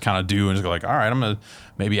me to just kind of do and just go like, all right, I'm gonna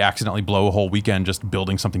maybe accidentally blow a whole weekend just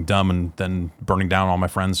building something dumb and then burning down all my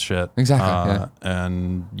friends' shit. Exactly.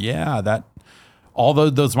 And that all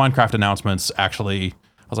those Minecraft announcements actually.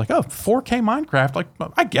 I was like, oh, 4K Minecraft, like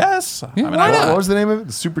I guess. Yeah, I mean, why not? What was the name of it?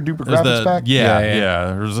 The super duper it was graphics pack?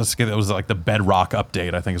 Yeah. It was like the Bedrock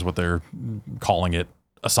update, I think is what they're calling it.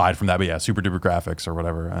 Aside from that, but yeah, super duper graphics or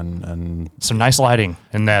whatever, and Some nice lighting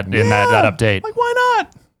in that update. like why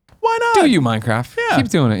not? Why not? Do you Minecraft? Yeah. Keep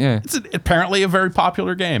doing it. Yeah. It's apparently a very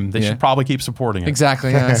popular game. They should probably keep supporting it.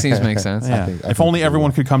 Exactly. Yeah, that seems to make sense. Yeah. I If think only so.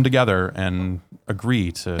 everyone could come together and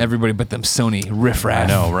agree to. Everybody but them Sony riffraff.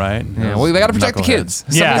 I know, right? Yeah, well, they got to protect the kids.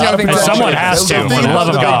 Yeah, Somebody's gotta think about someone it. has to. Those are For the love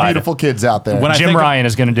of big, God. beautiful kids out there. When I Jim think of- Ryan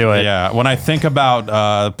is going to do it. Yeah, when I think about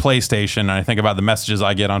PlayStation and I think about the messages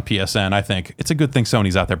I get on PSN, I think it's a good thing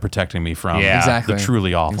Sony's out there protecting me from Yeah. Exactly. the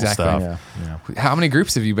truly awful Exactly. stuff. Yeah. How many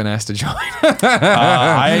groups have you been asked to join?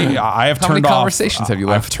 I have How turned many off. conversations have you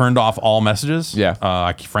I've left? turned off all messages.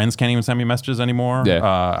 Yeah. Friends can't even send me messages anymore. Yeah.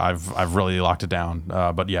 I've really locked it down.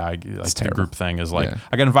 But yeah, the terrible. group thing is like Yeah.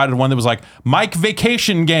 I got invited to one that was like Mike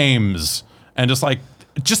Vacation Games and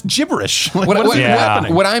just gibberish. Like, what is even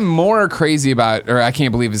happening? What I'm more crazy about, or I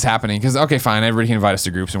can't believe is happening, because okay, fine, everybody can invite us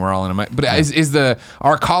to groups and we're all in them. But is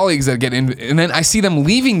our colleagues that get in, and then I see them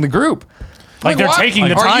leaving the group. Like they're what? taking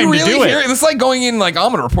the Are time you to really do it. here? It's like going in, like, I'm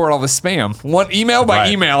going to report all the spam. One email by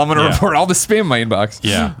Right. email, I'm going to Yeah. report all the spam in my inbox.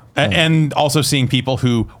 Yeah. And also seeing people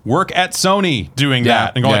who work at Sony doing Yeah.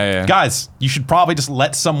 that and going, Yeah. guys, you should probably just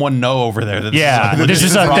let someone know over there that Yeah, this this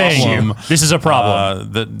is a thing. problem, This is a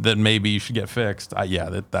problem. that maybe you should get fixed.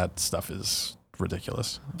 That stuff is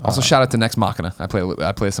ridiculous. Also, shout out to Next Machina. I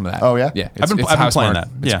play some of that. Oh, yeah? Yeah. I've been house playing mark.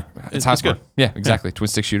 that. Yeah. It's house good. mark. Yeah, exactly. Twin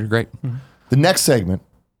stick shooter. Great. The next segment,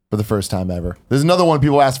 for the first time ever, there's another one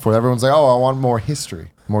people ask for. Everyone's like, oh, I want more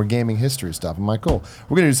history, more gaming history stuff. I'm like, cool.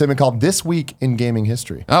 We're going to do a segment called This Week in Gaming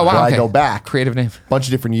History. Oh, wow. Where okay. I go back Creative name. a bunch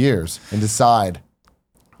of different years and decide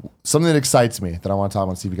something that excites me that I want to talk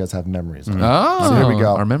about and see if you guys have memories of. Oh, So here we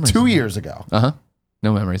go. Our memories. 2 years ago,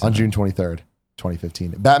 No memories. on June 23rd,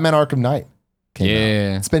 2015, Batman Arkham Knight came out.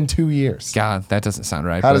 Yeah. It's been 2 years. God, that doesn't sound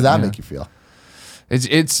right. How does but, that yeah. make you feel?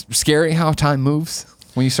 It's scary how time moves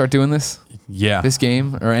when you start doing this. Yeah. This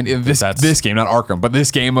game or this That's- game, not Arkham, but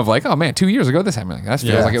this game of like, oh man, 2 years ago this happened. Like, that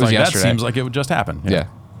feels like it It's was that yesterday. seems like it would just happen. yeah.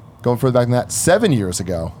 Going further back than that, 7 years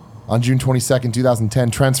ago, on June 22nd,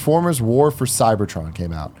 2010, Transformers War for Cybertron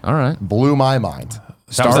came out. All right. Blew my mind.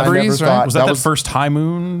 Star Because I never Breeze, right? thought- Was that first High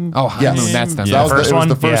Moon? Oh, High Yes. Moon, that's them. So Yeah. that was First it was one?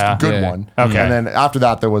 the first Yeah. good Yeah. one. Okay. And then after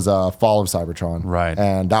that, there was Fall of Cybertron. Right.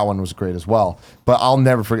 And that one was great as well. But I'll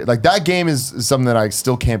never forget. Like, that game is something that I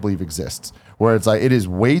still can't believe exists. Where it's like, it is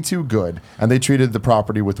way too good. And they treated the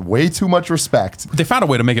property with way too much respect. They found a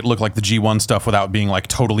way to make it look like the G1 stuff without being like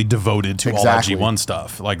totally devoted to all that Exactly. G1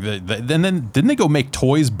 stuff. Like then didn't they go make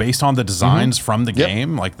toys based on the designs from the Yep.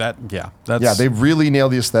 game? Like that, that's Yeah, they really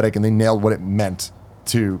nailed the aesthetic and they nailed what it meant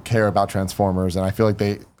to care about Transformers. And I feel like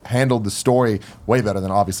they handled the story way better than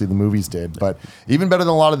obviously the movies did, but even better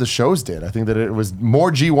than a lot of the shows did. I think that it was more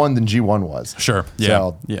G1 than G1 was. Sure. Yeah.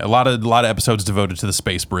 So- Yeah. A lot of episodes devoted to the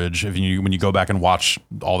space bridge. When you go back and watch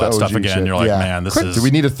all that The stuff OG again, shit. you're like, Yeah. man, this Quick, is. do we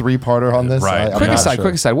need a 3-parter on this? Right. I'm Quick not aside, sure.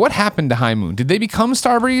 quick aside. What happened to High Moon? Did they become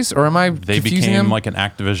Starbreeze, or am I They confusing became them? like an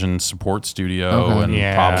Activision support studio, Okay. and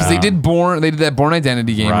Yeah. probably Because they did that Born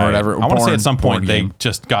Identity game Right. or whatever. I want to say Born- at some point Born they game.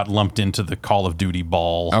 just got lumped into the Call of Duty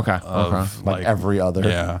ball. Okay, Of, okay. Like every other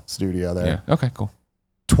Yeah. studio there. Yeah. Okay. Cool.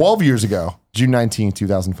 12 years ago, June 19,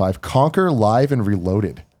 2005, Conquer Live and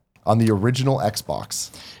Reloaded on the original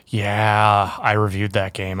Xbox. Yeah, I reviewed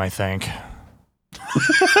that game, I think.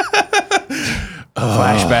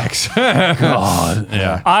 Flashbacks.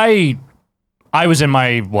 Yeah. I was in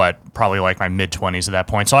my probably like my mid 20s at that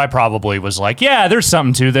point, so I probably was like, yeah, there's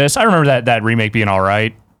something to this. I remember that remake being all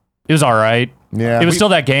right. It was all right. Yeah. It was still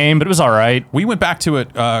that game, but it was all right. We went back to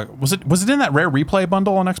it. Was it in that Rare Replay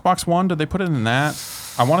bundle on Xbox One? Did they put it in that?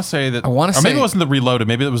 I want to say that. Or maybe say- it wasn't the Reloaded.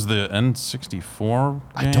 Maybe it was the N64.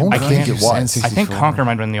 I game. don't think it it's was. N64. I think Conquer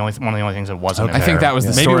might have been one of the only things that wasn't. I in think there. that was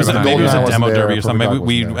the Maybe it story was a, behind maybe it was a GoldenEye demo wasn't there, derby or something. Perfect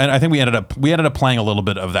Maybe Dark wasn't and I think we ended up playing a little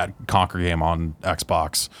bit of that Conquer game on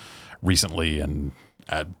Xbox recently, and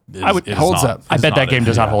it holds up. I bet that game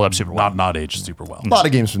does not hold up super well. Not aged super well. A lot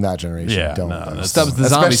of games from that generation Yeah, don't. no, though. that's- Stubbs the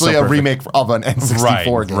Zombie Especially still a perfect. remake of an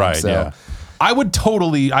N64 game. Right, So. yeah. I would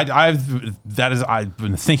totally. I've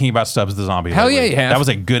been thinking about Stubbs the Zombie. Hell lately. yeah, you have. That was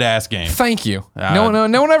a good ass game. Thank you. No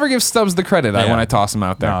one ever gives Stubbs the credit when I toss him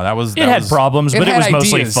out there. No, that was. It had problems, but it was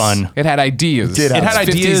mostly ideas. fun. It had ideas. It had 50s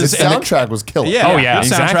ideas. The and soundtrack was killer. Yeah. Oh, yeah, good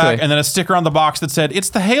exactly. Soundtrack, and then a sticker on the box that said it's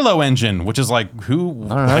the Halo engine, which is like who?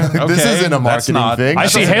 Like, okay, This isn't a that's marketing not- thing. I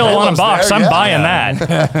see Halo's Halo on a box. there, I'm yeah. buying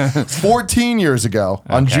that. 14 years ago,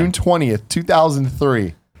 on Okay. June 20th,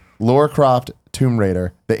 2003, Lara Croft Tomb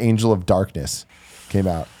Raider, The Angel of Darkness came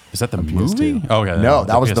out. Is that the movie? Oh, okay. No,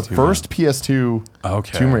 that was the PS2 first PS2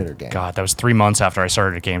 Okay. Tomb Raider game. God, that was 3 months after I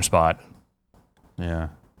started at GameSpot. Yeah.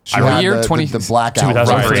 She What had year? the 20 blackout.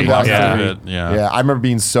 2003, version. yeah. Yeah. I remember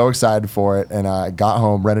being so excited for it, and I got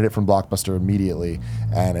home, rented it from Blockbuster immediately,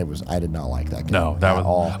 and I did not like that game. No, that at was.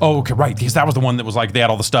 all. Oh, okay, right. Because that was the one that was like they had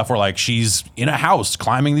all the stuff where like she's in a house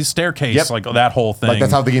climbing these staircase, Yep. like that whole thing. Like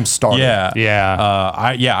that's how the game started. Yeah,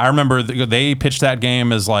 Yeah. I remember they pitched that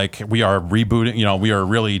game as like we are rebooting. You know, we are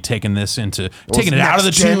really taking this into taking it out of the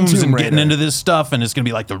next-gen tombs Tomb and getting Raider. into this stuff, and it's gonna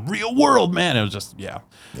be like the real world, man. It was just Yeah,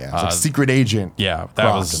 it's like Secret Agent. yeah. That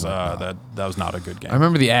Croft was and whatnot. that was not a good game. I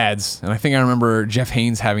remember the ads, and I think I remember Jeff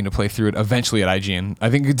Haynes having to play through it eventually at IGN. I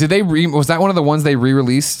think was that one of the ones they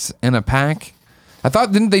re-released in a pack? I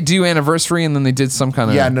thought didn't they do Anniversary and then they did some kind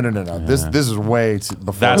of Yeah, no. This is way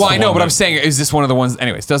before. That's Well, the I know, one but that- I'm saying, is this one of the ones?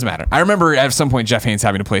 Anyways, doesn't matter. I remember at some point Jeff Haynes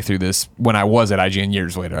having to play through this when I was at IGN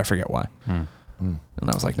years later. I forget why. And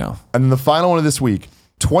I was like, no. And then the final one of this week,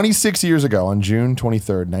 26 years ago, on June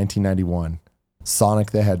 23rd, 1991, Sonic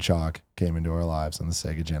the Hedgehog came into our lives on the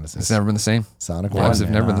Sega Genesis. It's never been the same. Sonic Lives 1,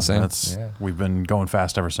 have never man. been the same. That's Yeah. we've been going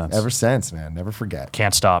fast ever since. Ever since, man. Never forget.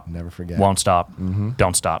 Can't stop. Never forget. Won't stop.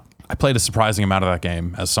 Don't stop. I played a surprising amount of that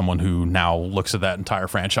game as someone who now looks at that entire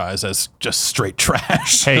franchise as just straight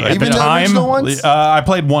trash. Hey, Like, at the Even the time, original ones? I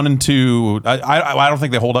played 1 and 2. I don't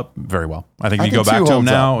think they hold up very well. I think if you go back 2 to them holds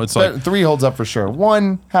now, up. it's like 3 holds up for sure.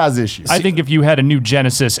 1 has issues. I think if you had a new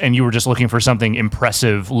Genesis and you were just looking for something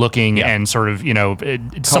impressive looking and sort of,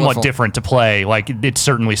 somewhat Colorful. different to play, like it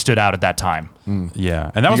certainly stood out at that time.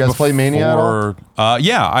 yeah, and that was guys before. play Mania at all?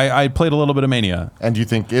 Yeah, I played a little bit of Mania. And do you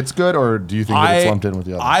think it's good, or do you think that it's lumped in with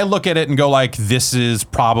the others? I look at it and go like, this is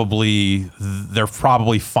they're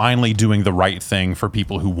probably finally doing the right thing for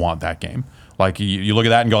people who want that game. Like you look at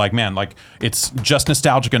that and go like, man, like it's just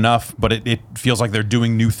nostalgic enough, but it feels like they're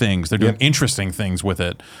doing new things. They're doing interesting things with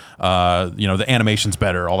it. The animation's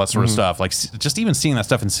better, all that sort of stuff. Like just even seeing that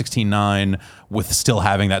stuff in 16:9 with still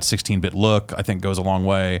having that 16-bit look, I think goes a long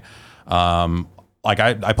way. Like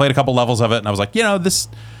I played a couple levels of it and I was like, this,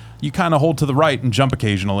 you kind of hold to the right and jump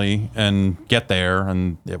occasionally and get there,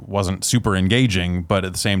 and it wasn't super engaging, but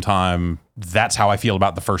at the same time, that's how I feel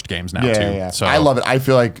about the first games now too. Yeah. So I love it. I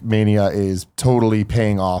feel like Mania is totally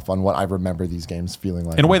paying off on what I remember these games feeling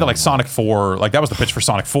like. in a way that like Sonic 4, like that was the pitch for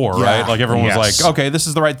Sonic 4, Yeah. right? Like everyone was Yes. like, okay, this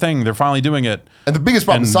is the right thing. They're finally doing it. And the biggest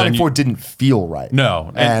problem and is Sonic then you- 4 didn't feel right.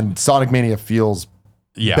 No. And Sonic Mania feels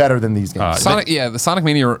Yeah. better than these games. The Sonic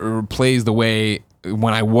Mania plays the way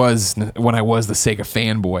when I was the Sega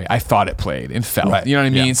fanboy, I thought it played and felt. Right. You know what I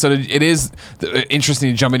mean? Yeah. So it is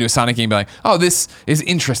interesting to jump into a Sonic game and be like, oh, this is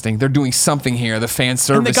interesting. They're doing something here. The fan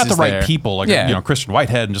service And they got the is right there. people, like Christian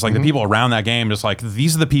Whitehead, and just like the people around that game. Just like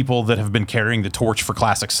these are the people that have been carrying the torch for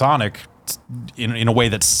classic Sonic in a way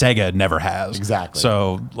that Sega never has. Exactly.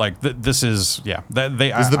 So like this is This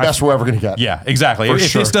is the best we're ever going to get. Yeah, exactly. For If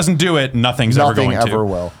sure. this doesn't do it, nothing's ever Nothing going to. ever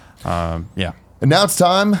will. Yeah. And now it's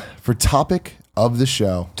time for topic of the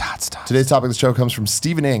show. Today's topic of the show comes from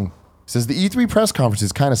Stephen Ing. He says the E3 press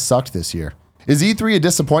conferences kind of sucked this year. Is E3 a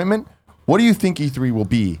disappointment? What do you think E3 will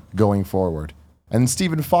be going forward? And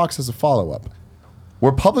Stephen Fox has a follow-up.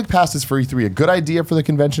 Were public passes for E3 a good idea for the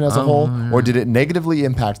convention as a whole, or did it negatively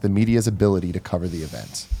impact the media's ability to cover the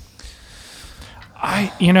event?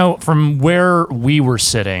 From where we were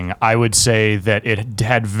sitting, I would say that it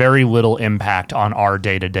had very little impact on our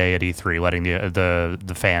day to day at E3, letting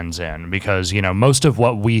the fans in, because most of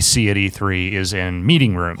what we see at E3 is in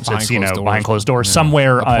meeting rooms. Behind It's closed doors. behind closed doors,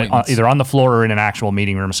 somewhere Appointments. either on the floor or in an actual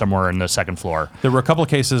meeting room somewhere in the second floor. There were a couple of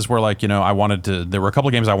cases where, like, there were a couple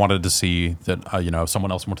of games I wanted to see that,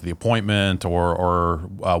 someone else went to the appointment, or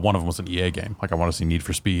one of them was an EA game. Like, I want to see Need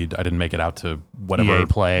for Speed. I didn't make it out to whatever EA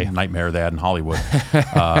Play. nightmare they had in Hollywood. So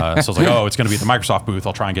I was like, oh, it's going to be at the Microsoft booth.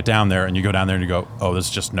 I'll try and get down there. And you go down there and you go, oh, there's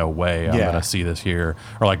just no way I'm Yeah. going to see this here.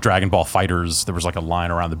 Or like Dragon Ball Fighters, there was like a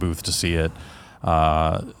line around the booth to see it.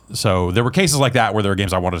 So there were cases like that where there were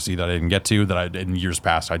games I wanted to see that I didn't get to, that in years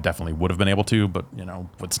past I definitely would have been able to, but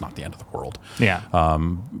it's not the end of the world. Yeah.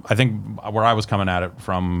 I think where I was coming at it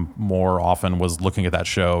from more often was looking at that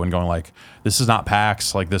show and going like, this is not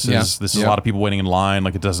PAX. Like this is a lot of people waiting in line.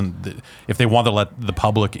 Like it doesn't, if they want to let the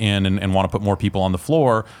public in and want to put more people on the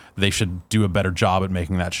floor, they should do a better job at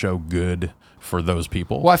making that show good for those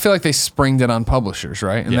people. Well, I feel like they springed it on publishers,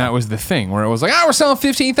 right? And that was the thing where it was like, we're selling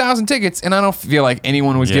 15,000 tickets. And I don't feel like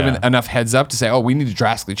anyone was given enough heads up to say, we need to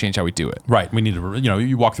drastically change how we do it. Right. We need to,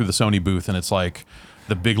 you walk through the Sony booth and it's like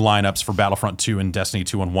the big lineups for Battlefront 2 and Destiny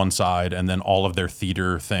 2 on one side, and then all of their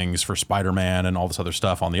theater things for Spider-Man and all this other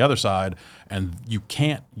stuff on the other side. And you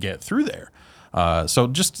can't get through there. So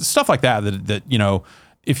just stuff like that,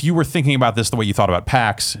 if you were thinking about this the way you thought about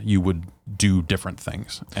PAX, you would do different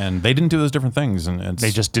things. And they didn't do those different things. And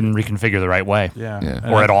they just didn't reconfigure the right way.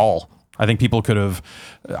 Yeah. Or at all. I think people could have.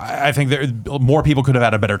 I think more people could have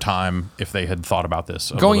had a better time if they had thought about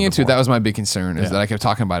this. Going into it, that was my big concern. Is that I kept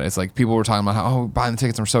talking about it. It's like people were talking about how buying the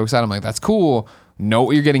tickets. I'm so excited. I'm like, that's cool. Know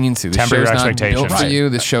what you're getting into. This Temper show's your not expectations. built for you.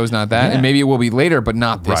 This show's not that, and maybe it will be later, but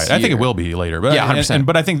not this year. I think it will be later. But 100%.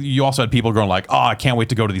 But I think you also had people going like, I can't wait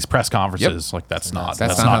to go to these press conferences. Like that's not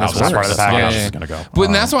how this works. is going to go. But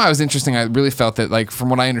and that's why it was interesting. I really felt that, like,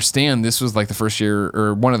 from what I understand, this was like the first year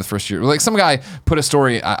or one of the first years. Like some guy put a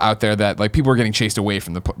story out there that like people were getting chased away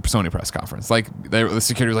from the Sony press conference. Like the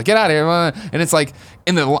security was like, get out of here, and it's like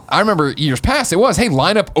I remember years past it was, hey,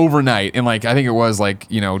 line up overnight, and like I think it was like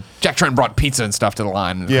Jack Trent brought pizza and stuff to the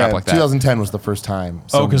line. And like that. 2010 was the first time.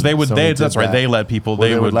 Because that's right. They let people.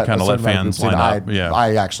 They would kind of let fans line up.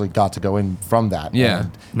 I actually got to go in from that. Yeah,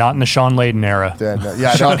 not in the Sean Layden era.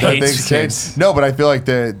 Sean hates kids. No, but I feel like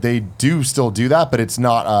they do still do that, but it's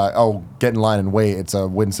not get in line and wait. It's a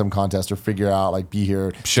win some contest or figure out be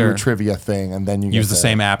here, do a trivia thing, and then you use the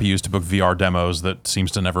same app you use to book VR demos that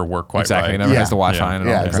seems to never work quite right. It never has the Wi-Fi and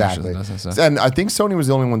all that exactly. And I think Sony was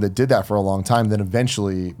the only one that did that for a long time. Then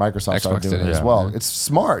eventually Microsoft started doing it as well. It's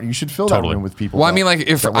smart. You should fill that room with people. Well,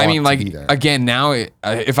 again, now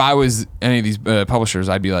if I was any of these publishers,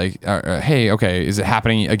 I'd be like, hey, okay, is it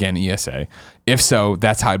happening again, ESA? If so,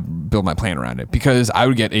 that's how I'd build my plan around it, because I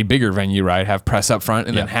would get a bigger venue, right? Have press up front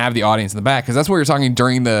and then have the audience in the back, because that's what you're talking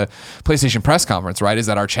during the PlayStation press conference, right? Is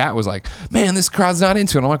that our chat was like, man, this crowd's not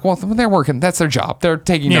into it. I'm like, well, they're working. That's their job. They're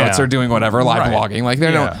taking notes. They're doing whatever, live blogging. Like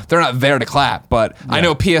they're not there to clap. But I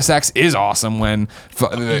know PSX is awesome when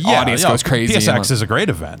the audience goes crazy. PSX is a great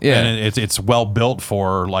event. Yeah, and it's well built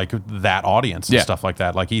for like that audience and stuff like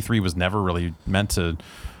that. Like E3 was never really meant to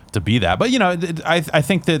be that. But I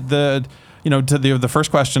think that to the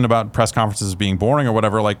first question about press conferences being boring or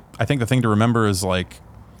whatever, like I think the thing to remember is like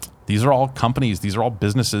these are all companies, these are all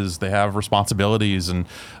businesses. They have responsibilities, and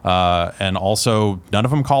also none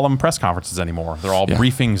of them call them press conferences anymore. They're all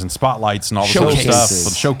briefings and spotlights and all this other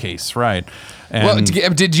stuff. Showcase, right? And well,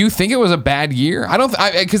 did you think it was a bad year? I don't,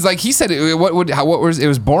 because like he said, it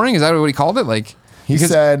was boring. Is that what he called it? Like he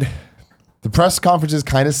said. The press conferences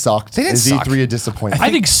kind of sucked. They didn't suck. E3 a disappointment? I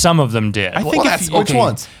think some of them did. I think which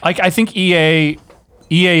ones? I think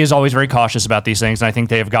EA is always very cautious about these things, and I think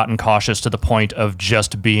they have gotten cautious to the point of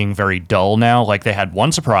just being very dull now. Like they had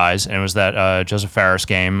one surprise, and it was that Joseph Fares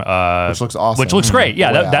game, which looks awesome, which looks great.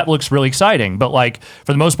 Yeah, that looks really exciting. But like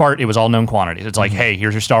for the most part, it was all known quantities. It's like, hey,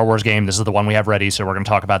 here's your Star Wars game. This is the one we have ready, so we're going to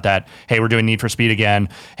talk about that. Hey, we're doing Need for Speed again.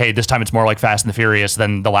 Hey, this time it's more like Fast and the Furious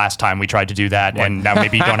than the last time we tried to do that, and now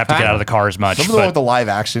maybe you don't have to get out of the car as much. Remember the one with the live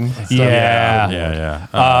action stuff?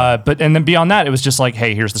 Yeah. But and then beyond that, it was just like,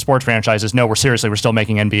 hey, here's the sports franchises. No, we're still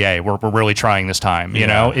making NBA. We're really trying this time.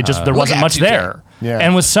 It just there wasn't much there. Yeah.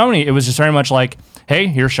 And with Sony, it was just very much like, hey,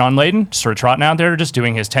 here's Sean Layden sort of trotting out there, just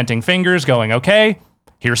doing his tenting fingers, going, okay,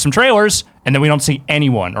 here's some trailers, and then we don't see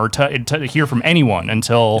anyone or hear from anyone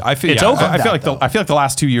until it's over. I feel like the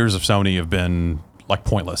last 2 years of Sony have been like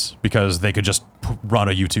pointless because they could just run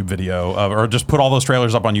a YouTube video or just put all those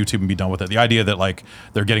trailers up on YouTube and be done with it. The idea that like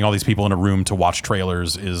they're getting all these people in a room to watch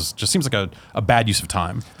trailers just seems like a bad use of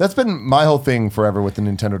time. That's been my whole thing forever with the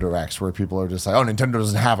Nintendo Directs, where people are just like, oh, Nintendo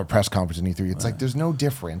doesn't have a press conference in E3. It's like there's no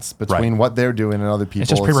difference between what they're doing and other people.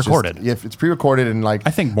 It's just pre-recorded. It's pre-recorded, and like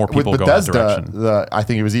I think more people with go Bethesda, that direction. I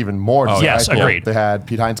think it was even more. Yes, agreed. They had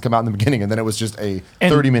Pete Hines come out in the beginning, and then it was just a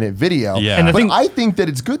 30-minute video. Yeah. And I think that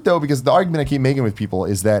it's good though, because the argument I keep making with people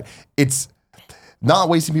is that it's not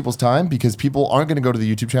wasting people's time, because people aren't going to go to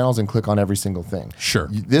the YouTube channels and click on every single thing. Sure.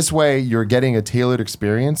 This way, you're getting a tailored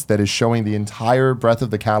experience that is showing the entire breadth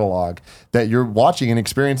of the catalog that you're watching and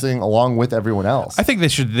experiencing along with everyone else. I think they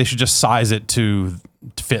should just size it to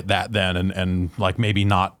fit that then, and like maybe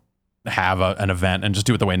not have an event and just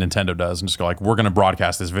do it the way Nintendo does and just go like, we're going to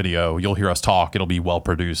broadcast this video. You'll hear us talk. It'll be well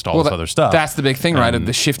produced, all this other stuff. That's the big thing, right? Of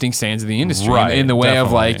the shifting sands of the industry in the way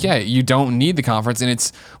of like, you don't need the conference. And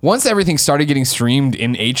it's once everything started getting streamed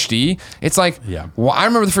in HD, it's like, well, I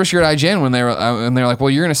remember the first year at IGN when they were like, well,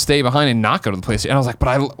 you're going to stay behind and not go to the place. And I was like,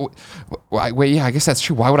 but wait, I guess that's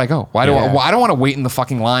true. Why would I go? I don't want to wait in the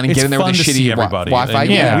fucking line and get in there with the shitty Wi-Fi.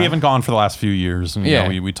 We haven't gone for the last few years. And, you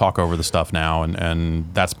know, we talk over the stuff now,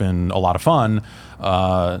 and that's been a lot of fun.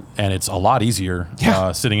 And it's a lot easier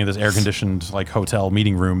sitting in this air-conditioned like hotel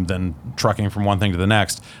meeting room than trucking from one thing to the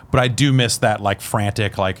next. But I do miss that like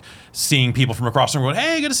frantic, like seeing people from across the room going,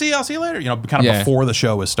 "Hey, good to see you. I'll see you later." You know, kind of before the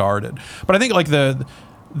show has started. But I think like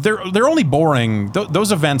they're only boring.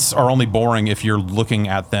 Those events are only boring if you're looking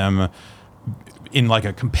at them in like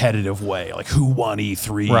a competitive way, like who won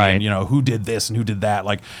E3, and you know who did this and who did that.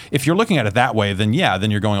 Like if you're looking at it that way, then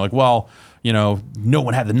you're going like, well, you know, no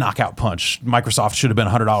one had the knockout punch. Microsoft should have been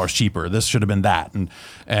 $100 cheaper. This should have been that.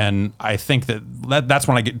 And I think that's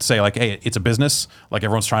when I get to say like, hey, it's a business. Like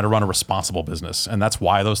everyone's trying to run a responsible business. And that's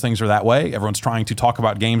why those things are that way. Everyone's trying to talk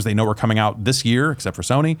about games they know are coming out this year, except for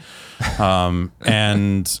Sony.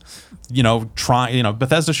 And you know,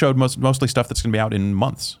 Bethesda showed mostly stuff that's going to be out in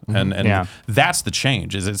months. And that's the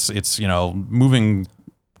change is it's, you know,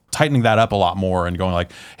 tightening that up a lot more and going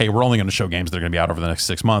like, hey, we're only going to show games that are going to be out over the next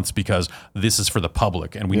 6 months because this is for the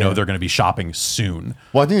public and we know they're going to be shopping soon.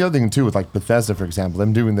 Well, I think the other thing too with like Bethesda, for example,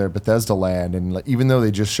 them doing their Bethesda Land, and like, even though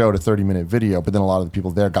they just showed a 30-minute video, but then a lot of the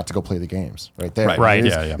people there got to go play the games right there. Right.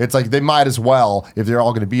 It's like they might as well, if they're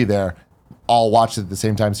all going to be there, all watch it at the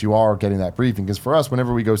same time so you are getting that briefing. Because for us,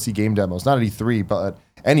 whenever we go see game demos, not at E3, but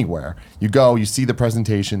anywhere, you go, you see the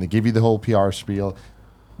presentation, they give you the whole PR spiel.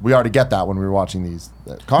 We already get that when we were watching these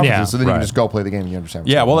conferences, so then you can just go play the game and you understand.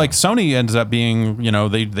 Yeah, well, like Sony ends up being, you know,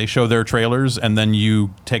 they show their trailers and then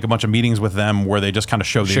you take a bunch of meetings with them where they just kind of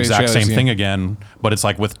show the exact same thing again, but it's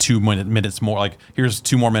like with 2 minutes more, like here's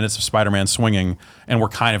 2 more minutes of Spider-Man swinging and we're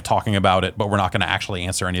kind of talking about it, but we're not going to actually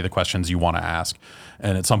answer any of the questions you want to ask.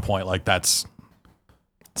 And at some point, like it's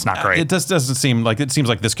not great. It just doesn't seem like, it seems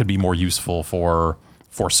like this could be more useful for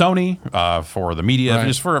Sony, for the media,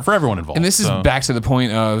 just for everyone involved. And this is back to the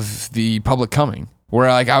point of the public coming, where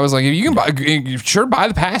like I was like, if you can buy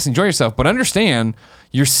the pass, enjoy yourself, but understand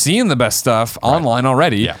you're seeing the best stuff online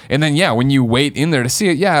already. Yeah. And then when you wait in there to see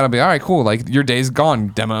it, it'll be all right, cool. Like your day's gone.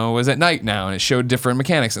 Demo is at night now, and it showed different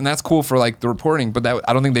mechanics, and that's cool for like the reporting. But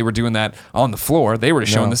I don't think they were doing that on the floor. They were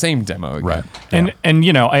just showing the same demo again. Right. And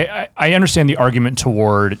you know, I understand the argument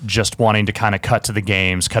toward just wanting to kind of cut to the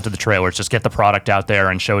games, cut to the trailers, just get the product out there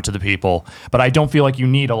and show it to the people. But I don't feel like you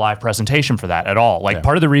need a live presentation for that at all. Like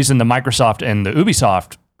part of the reason the Microsoft and the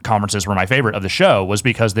Ubisoft conferences were my favorite of the show was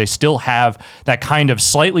because they still have that kind of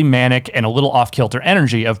slightly manic and a little off-kilter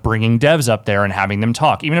energy of bringing devs up there and having them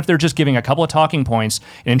talk. Even if they're just giving a couple of talking points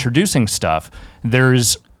and introducing stuff,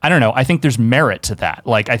 I don't know, I think there's merit to that.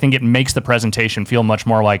 Like, I think it makes the presentation feel much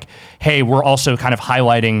more like, hey, we're also kind of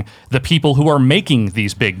highlighting the people who are making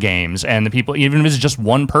these big games and the people, even if it's just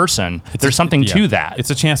one person, there's something to that. It's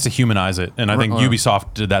a chance to humanize it. And I think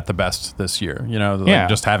Ubisoft did that the best this year, you know, like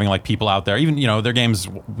just having like people out there, even, you know, their games,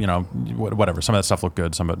 you know, whatever, some of that stuff looked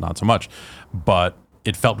good, some of it not so much, but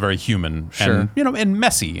it felt very human and, you know, and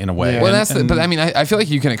messy in a way. Well, but I mean, I feel like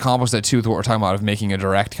you can accomplish that too with what we're talking about of making a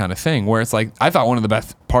direct kind of thing where it's like, I thought one of the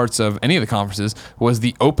best parts of any of the conferences was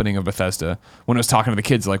the opening of Bethesda when it was talking to the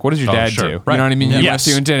kids, like, what does your dad do? Right. You know what I mean? Yes.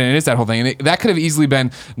 And it's that whole thing. And that could have easily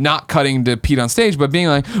been not cutting to Pete on stage, but being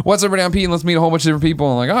like, what's everybody on Pete? And let's meet a whole bunch of different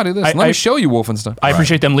people. And like, do this. Let me show you Wolfenstein. I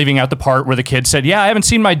appreciate them leaving out the part where the kid said, I haven't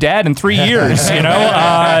seen my dad in 3 years, you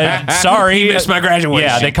know? Sorry. Missed my graduation.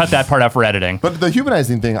 Yeah, they cut that part out for editing. But the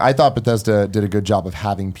humanizing thing, I thought Bethesda did a good job of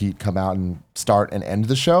having Pete come out and start and end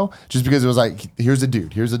the show, just because it was like, here's a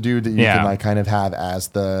dude that you can like kind of have as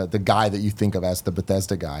the guy that you think of as the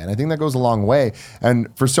Bethesda guy. And I think that goes a long way.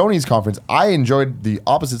 And for Sony's conference, I enjoyed the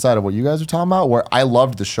opposite side of what you guys are talking about, where I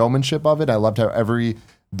loved the showmanship of it. I loved how every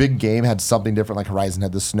big game had something different, like Horizon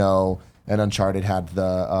had the snow and Uncharted had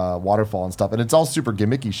the waterfall and stuff. And it's all super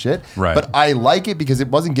gimmicky shit. Right. But I like it because it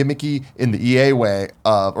wasn't gimmicky in the EA way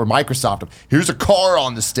or Microsoft. Here's a car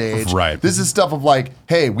on the stage. Right. This is stuff of like,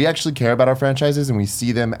 hey, we actually care about our franchises and we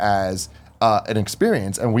see them as an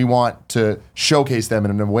experience, and we want to showcase them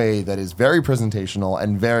in a way that is very presentational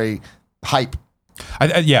and very hype.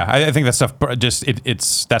 I think that stuff just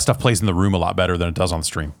it's that stuff plays in the room a lot better than it does on the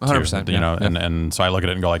stream. 100%. You know, and so I look at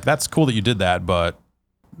it and go like, that's cool that you did that, but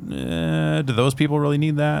do those people really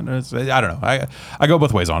need that? I don't know. I go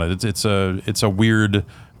both ways on it. It's a weird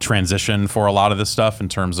transition for a lot of this stuff in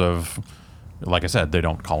terms of, like I said, they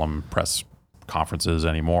don't call them press conferences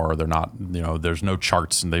anymore. They're not, there's no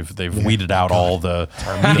charts, and they've weeded out all the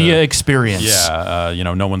media experience. Yeah,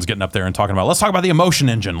 no one's getting up there and talking about, let's talk about the emotion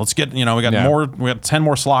engine. Let's get, we got 10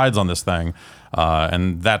 more slides on this thing,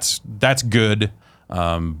 and that's good.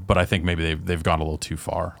 But I think maybe they've gone a little too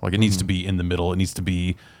far. Like, it needs to be in the middle. It needs to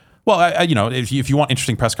be, well, if you want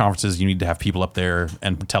interesting press conferences, you need to have people up there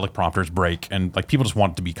and teleprompters break, and like people just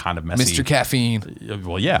want it to be kind of messy. Mr. Caffeine.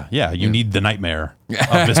 Well, yeah. You need the nightmare of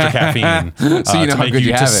Mr. Caffeine, so you know how good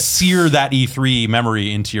you have it. Sear that E3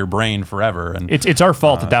 memory into your brain forever. And it's our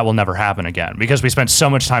fault that will never happen again, because we spent so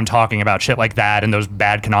much time talking about shit like that and those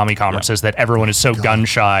bad Konami conferences that everyone is so gun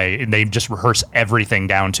shy, and they just rehearse everything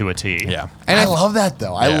down to a T. Yeah, and I love that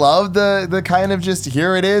though. I love the kind of just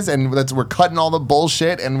here it is, and we're cutting all the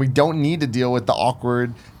bullshit, and we don't need to deal with the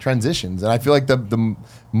awkward transitions. And I feel like the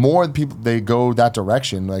more people they go that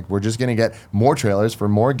direction, like we're just gonna get more trailers for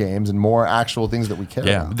more games and more actual things that we care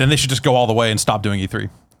about. Then they should just go all the way and stop doing E3.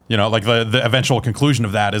 Like the eventual conclusion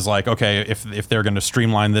of that is like, okay, if they're going to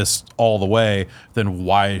streamline this all the way, then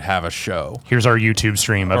why have a show? Here's our YouTube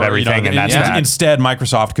stream of everything, and that's that. Instead,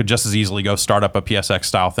 Microsoft could just as easily go start up a PSX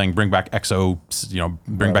style thing, bring back XO,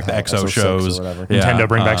 bring back the XO shows. Nintendo,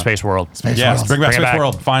 bring back Space World. Bring back Space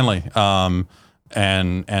World, finally.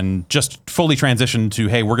 And just fully transition to,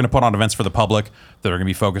 hey, we're going to put on events for the public that are going to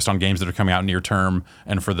be focused on games that are coming out near term,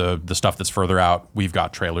 and for the stuff that's further out, we've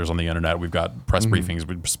got trailers on the internet, we've got press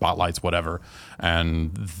briefings, spotlights, whatever,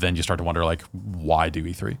 and then you start to wonder, like, why do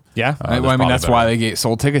E3? Yeah, that's why they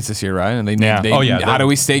sold tickets this year, right? And how do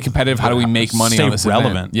we stay competitive? How do we make money on this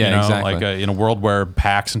relevant? Event? Yeah, exactly. Like in a world where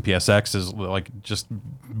PAX and PSX is like just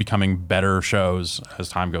becoming better shows as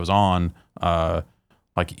time goes on.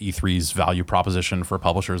 Like E3's value proposition for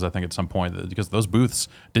publishers, I think at some point, because those booths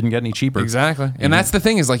didn't get any cheaper. Exactly. And that's the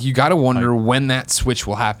thing, is like, you got to wonder when that switch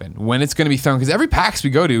will happen, when it's going to be thrown, because every PAX we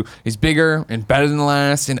go to is bigger and better than the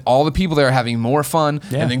last, and all the people there are having more fun,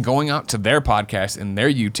 and then going out to their podcast and their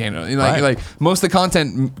YouTube channel. Like most of the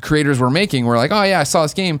content creators were making were like, oh yeah, I saw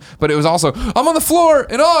this game, but it was also, I'm on the floor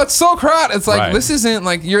and oh, it's so crowded. It's like, this isn't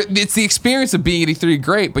like, it's the experience of being at E3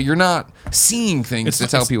 great, but you're not seeing things to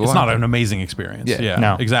tell people. It's not an amazing experience. Yeah.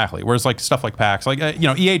 No. Exactly. Whereas like stuff like PAX, like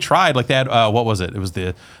EA tried, like they had what was it? It was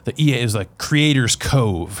the EA, it was like Creators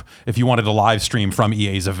Cove. If you wanted to live stream from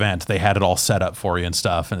EA's event, they had it all set up for you and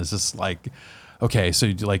stuff. And it's just like, okay,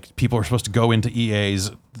 so like people are supposed to go into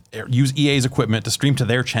use EA's equipment to stream to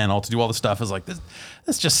their channel to do all this stuff. Is like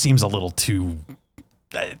this just seems a little too.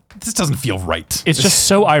 This doesn't feel right. It's just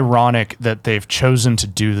so ironic that they've chosen to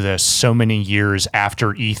do this so many years after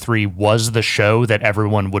E3 was the show that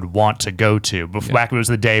everyone would want to go to. Back it was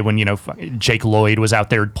the day when, Jake Lloyd was out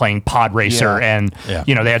there playing Pod Racer, and they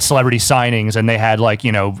had celebrity signings, and they had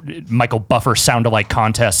Michael Buffer sound-alike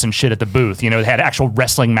contests and shit at the booth. They had actual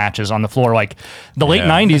wrestling matches on the floor. Like the late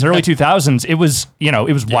 90s, early 2000s, it was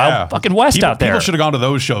Wild fucking West out there. People should have gone to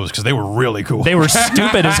those shows because they were really cool. They were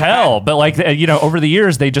stupid as hell, but over the years,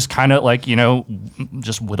 they just kind of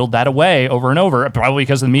just whittled that away over and over, probably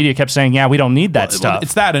because the media kept saying, yeah, we don't need that stuff.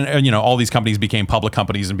 It's that, and all these companies became public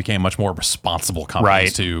companies and became much more responsible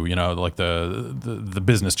companies too. Like the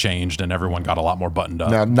business changed and everyone got a lot more buttoned up.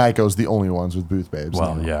 Now Nyko's the only ones with booth babes.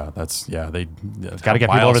 Well, now. they got to get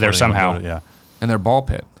people over there somehow. And their ball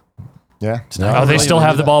pit. Yeah. Oh, they still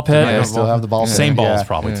have the ball pit? Yeah, they still have the ball pit. Same balls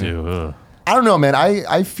probably too. Ugh. I don't know, man.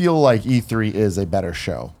 I feel like E3 is a better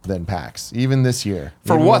show than PAX, even this year.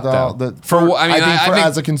 For even what though? I think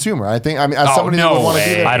as a consumer. I think as somebody that would want to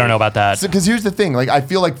do that. I don't know about that. Because here's the thing. Like, I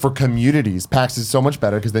feel like for communities, PAX is so much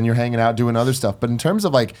better because then you're hanging out doing other stuff. But in terms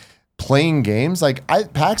of like playing games, like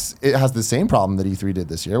PAX, it has the same problem that E3 did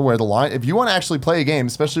this year, where the line, if you want to actually play a game,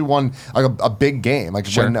 especially one like a big game, like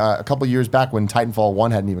when a couple years back when Titanfall 1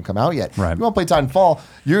 hadn't even come out yet, right. If you want to play Titanfall,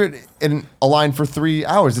 you're in a line for 3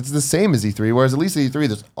 hours. It's the same as E3, whereas at least at E3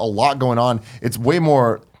 there's a lot going on. It's way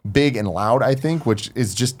more big and loud, I think, which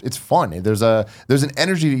is just, it's fun. There's an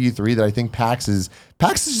energy to E3 that I think PAX is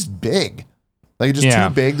just big. Like, it's just too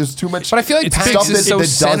big. There's too much. But I feel like PAX stuff is so that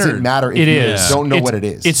centered. doesn't matter if you don't know what it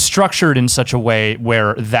is. It's structured in such a way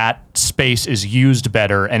where that space is used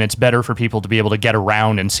better, and it's better for people to be able to get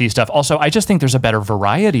around and see stuff. Also, I just think there's a better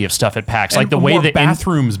variety of stuff at PAX, and like the way that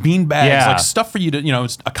bathrooms, bean bags, like stuff for you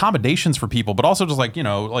to, accommodations for people, but also just like, you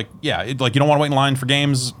don't want to wait in line for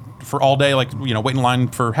games for all day, wait in line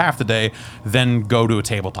for half the day, then go to a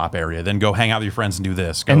tabletop area, then go hang out with your friends and do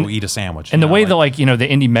this, eat a sandwich. And the way that the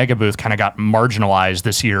indie mega booth kind of got marginalized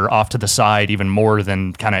this year off to the side even more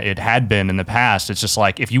than kind of it had been in the past. It's just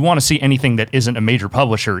like, if you want to see anything that isn't a major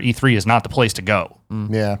publisher, E3 is not the place to go.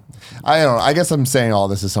 Yeah. I don't know. I guess I'm saying all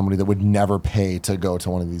this as somebody that would never pay to go to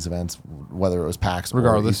one of these events, whether it was PAX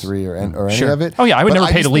Regardless. or E3 or any of it. Oh yeah, I would But never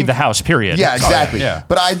pay to just leave think- the house. Period. Yeah, exactly. yeah.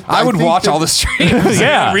 But I would think watch that all the streams.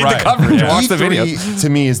 Yeah, read right. the coverage, Yeah. watch the E3 videos. to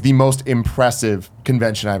me is the most impressive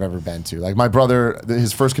convention I've ever been to. Like my brother,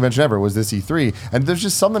 his first convention ever was this E3, and there's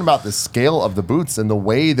just something about the scale of the booths and the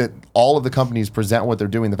way that all of the companies present what they're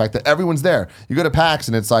doing. The fact that everyone's there. You go to PAX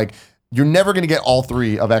and it's like you're never going to get all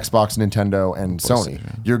three of Xbox, Nintendo, and Sony.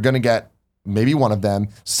 You're going to get maybe one of them,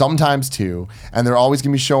 sometimes two, and they're always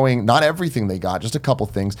going to be showing not everything they got, just a couple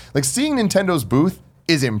things. Like seeing Nintendo's booth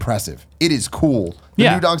is impressive. It is cool. The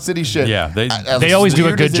Yeah. New Dog City shit. Yeah, They always do a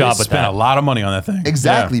weird good as it job is, with Spent that. a lot of money on that thing.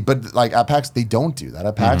 Exactly, Yeah. but like at PAX, they don't do that.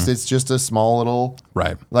 At PAX, it's just a small little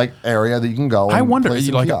Right. like area that you can go. I and wonder, play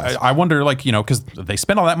some like, kiosks. I wonder, like, because they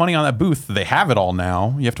spent all that money on that booth. They have it all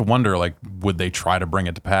now. You have to wonder, like, would they try to bring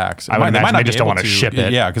it to PAX? I would imagine not they be just don't able wanna ship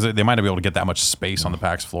it. Yeah, because they might not be able to get that much space on the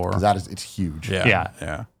PAX floor. It's huge. Yeah.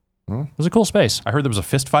 Yeah. It was a cool space. I heard there was a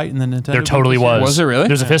fist fight in the Nintendo. There booth totally this year. was. Was there really?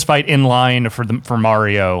 There's a fist fight in line for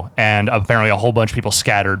Mario, and apparently a whole bunch of people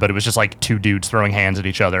scattered, but it was just like two dudes throwing hands at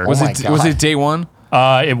each other. Was my it God. was it day one?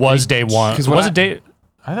 It was day one. 'Cause Was what it day?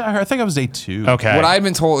 I think I was day 2. Okay. What I'd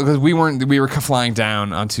been told, because we were flying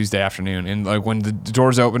down on Tuesday afternoon, and like when the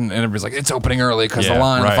doors opened and everybody's like, it's opening early because the Yeah,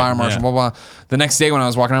 line, the right, fire marshal, yeah. blah blah. The next day when I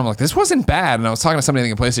was walking around, I'm like, this wasn't bad, and I was talking to somebody I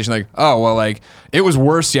think at PlayStation, like, oh well, like it was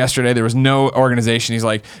worse yesterday. There was no organization. He's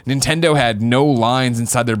like, Nintendo had no lines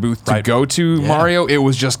inside their booth to Right. go to Mario. It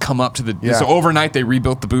was just come up to the. Yeah. So overnight they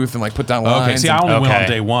rebuilt the booth and like put down lines. Okay, see, I and- only went on Okay.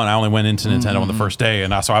 day 1. I only went into Nintendo on the first day,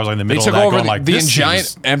 and so I was like in the they middle took of that over going like, the this giant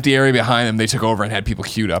is- empty area behind them. They took over and had people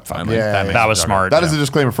queued up finally. Yeah. That was smart. That is a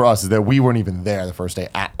disclaimer for us is that we weren't even there the first day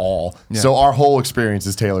at all. So our whole experience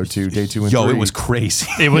is tailored to day 2 and 3. Yo, it was crazy.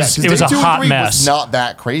 It was Yeah, it 'cause was day a 2 and hot 3 mess. Was not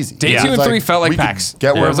that crazy. Day It 2 was and 3 felt like we could PAX. Get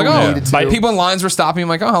Yeah, where I was like, we oh, needed to. by people in lines were stopping. I'm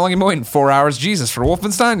like, oh, how long you been waiting? 4 hours, Jesus, for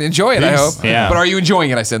Wolfenstein. Enjoy it, I hope. Yeah. But are you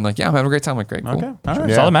enjoying it? I said, like, yeah, I'm having a great time. I'm like, great, cool. Okay, all right.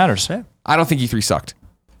 That's all that matters. I don't think E3 sucked.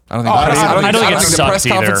 I don't think. I the press, don't I don't think think it the sucked press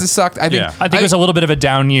either. conferences sucked. I think. Yeah. I think it was a little bit of a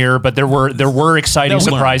down year, but there were exciting They'll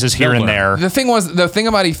learn. surprises here They'll and there. learn. The thing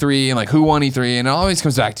about E3 and like who won E3 and it always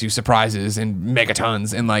comes back to surprises and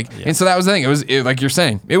megatons and like and so that was the thing. It was like you're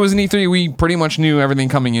saying it was an E3 we pretty much knew everything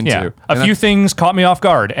coming into. Yeah, And a few things caught me off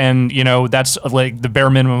guard, and that's like the bare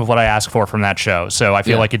minimum of what I asked for from that show. So I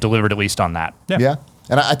feel Yeah. like it delivered at least on that. Yeah.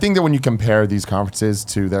 And I think that when you compare these conferences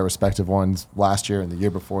to their respective ones last year and the year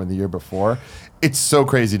before and the year before, it's so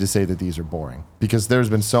crazy to say that these are boring because there's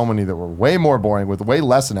been so many that were way more boring with way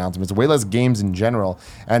less announcements, way less games in general.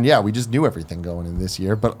 And yeah, we just knew everything going in this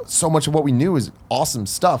year, but so much of what we knew is awesome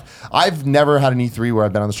stuff. I've never had an E3 where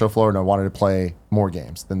I've been on the show floor and I wanted to play more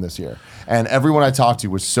games than this year. And everyone I talked to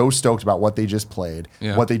was so stoked about what they just played,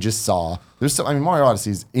 Yeah. what they just saw. Mario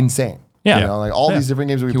Odyssey is insane. Yeah. You know, like all these different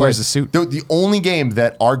games that we He played. wears a suit. The only game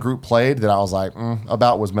that our group played that I was like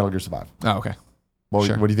about was Metal Gear Survive. Oh, okay. What,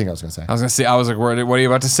 Sure. what do you think I was going to say? I was gonna say. I was like, what are you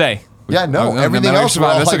about to say? Yeah, no, Oh, everything Metal Gear else was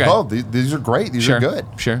Survive, like, that's okay. oh, these are great. These Sure. are good.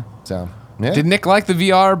 Sure. So, yeah. Did Nick like the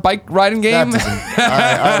VR bike riding That game?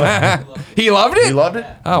 doesn't- He loved it. He loved it.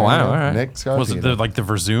 Oh, wow, all right. Nick Was it Scarpino. like the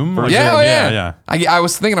Verzoom? Or Yeah, oh, yeah, yeah. I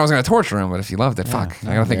was thinking I was gonna torture him, but if he loved it, fuck.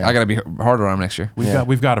 I gotta think. Yeah. I gotta be harder on him next year.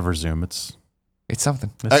 We've got a Verzoom. It's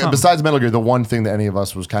Something. something. Besides Metal Gear, the one thing that any of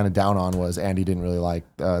us was kind of down on was Andy didn't really like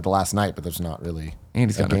The Last Night, but there's not really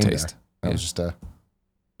Andy's a got no game taste. there. That was just a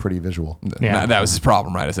pretty visual. Yeah. That was his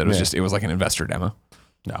problem, right? I said it was Yeah. just it was like an investor demo.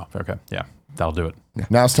 No, okay, yeah, that'll do it.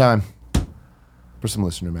 Now it's time for some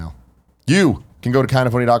listener mail. You can go to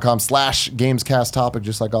kindoffunny.com/gamescast topic,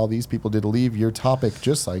 just like all these people did. Leave your topic,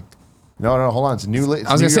 just like no, hold on. It's a new.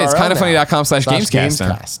 I was gonna say it's kindoffunny.com/gamescast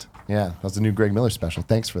now. Gamescast. Yeah, that's a new Greg Miller special.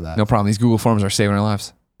 Thanks for that. No problem. These Google Forms are saving our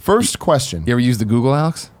lives. First question. You ever use the Google,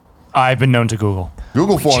 Alex? I've been known to Google.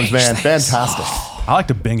 Google Forms, man, fantastic. I like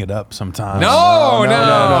to bing it up sometimes.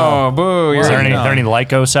 No. Boo. Is there You're any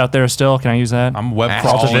Lycos out there still? Can I use that? I'm web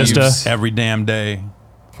Alta crawling Vista. every damn day.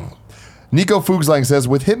 Nico Fugslang says,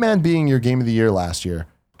 with Hitman being your game of the year last year,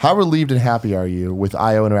 how relieved and happy are you with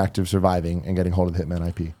IO Interactive surviving and getting hold of the Hitman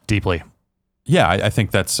IP? Deeply. Yeah, I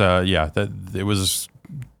think that's that it was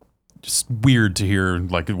just weird to hear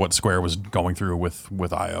like what Square was going through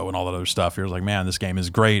with IO and all that other stuff. It was like, man, this game is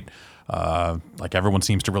great. Like everyone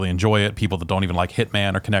seems to really enjoy it. People that don't even like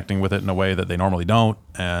Hitman are connecting with it in a way that they normally don't.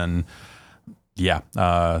 And yeah,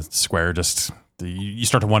 Square just you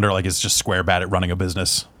start to wonder like, is just Square bad at running a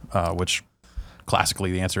business? Which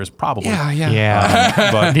classically the answer is probably.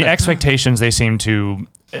 Yeah. But The expectations they seem to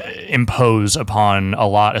impose upon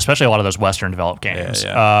especially a lot of those Western developed games.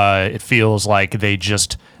 Yeah. It feels like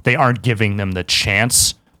they aren't giving them the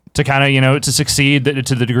chance to kind of, to succeed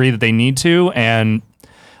to the degree that they need to. And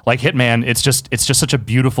like Hitman, it's just such a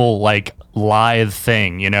beautiful, like, lithe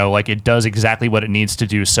thing, like it does exactly what it needs to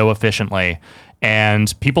do so efficiently.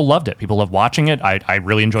 And people loved it. People loved watching it. I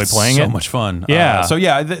really enjoyed playing it. So much fun. Yeah.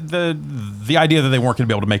 The idea that they weren't going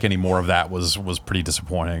to be able to make any more of that was pretty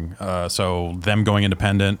disappointing. So them going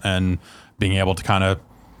independent and being able to kind of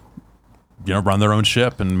run their own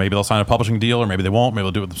ship, and maybe they'll sign a publishing deal, or maybe they won't. Maybe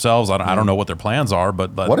they'll do it themselves. I don't know what their plans are,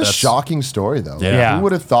 but what a shocking story, though. Yeah. Who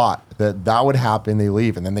would have thought that would happen? They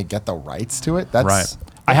leave, and then they get the rights to it. That's right.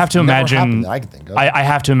 I have to imagine. That I can think of. I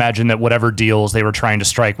have to imagine that whatever deals they were trying to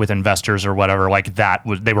strike with investors or whatever, like that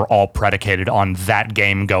they were all predicated on that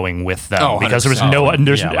game going with them, because there was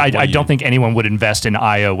I don't think anyone would invest in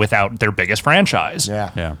IO without their biggest franchise.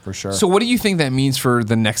 Yeah, for sure. So what do you think that means for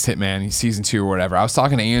the next Hitman season 2 or whatever? I was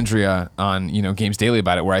talking to Andrea on Games Daily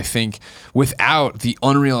about it, where I think without the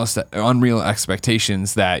unreal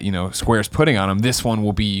expectations that Square's putting on them, this one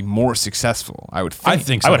will be more successful. I would think. I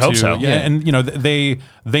think so. I would hope too. so. Yeah, and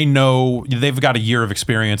they know they've got a year of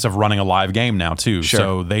experience of running a live game now too. Sure.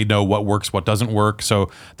 So they know what works, what doesn't work.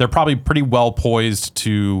 So they're probably pretty well poised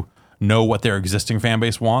to know what their existing fan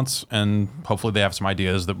base wants, and hopefully they have some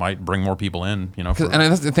ideas that might bring more people in. And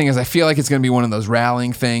that's the thing is, I feel like it's going to be one of those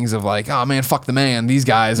rallying things of like, oh man, fuck the man. These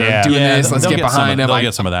guys are doing this. Let's get behind them. They'll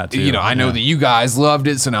get some of that too. I know that you guys loved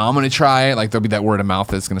it, so now I'm going to try it. Like there'll be that word of mouth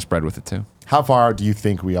that's going to spread with it too. How far do you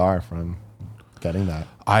think we are from getting that?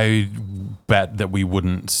 I bet that we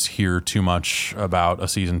wouldn't hear too much about a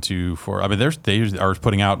season 2 for. I mean, they are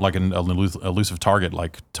putting out like an elusive target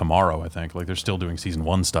like tomorrow. I think like they're still doing season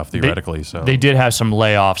 1 stuff theoretically. So they did have some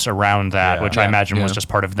layoffs around that, which I imagine was just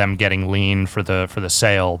part of them getting lean for the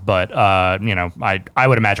sale. But I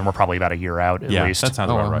would imagine we're probably about a year out at least. That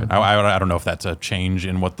sounds about right. I don't know if that's a change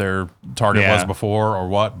in what their target was before or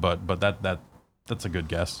what, but that's a good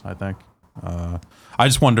guess. I think. I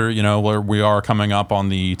just wonder, where we are coming up on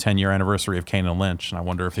the 10-year anniversary of Kane and Lynch, and I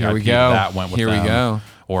wonder if the IP of that went with them. Here we go.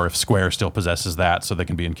 Or if Square still possesses that, so they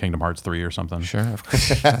can be in Kingdom Hearts 3 or something. Sure, of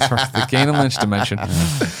course. That's right. The Kane and Lynch dimension.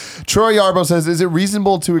 Troy Yarbo says, is it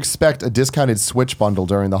reasonable to expect a discounted Switch bundle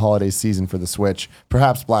during the holiday season for the Switch?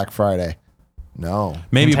 Perhaps Black Friday? No.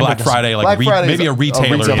 Maybe Black Friday, maybe a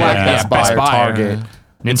retailer. Like Best Buy or Target.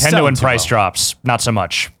 Nintendo and price drops, not so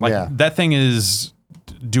much. That thing is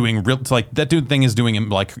doing thing is doing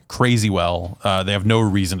like crazy well. They have no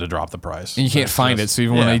reason to drop the price. And you can't find it. So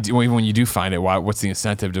even when you do find it, what's the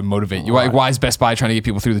incentive to motivate you? Why is Best Buy trying to get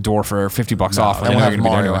people through the door for $50 off? And we'll have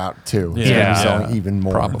Mario out too. Yeah. Selling even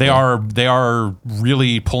more. Probably. They are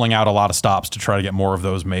really pulling out a lot of stops to try to get more of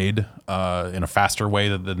those made in a faster way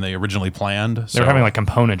than they originally planned. They were having like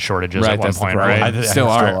component shortages at one point, right?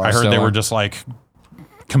 I heard they were just like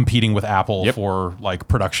competing with Apple for like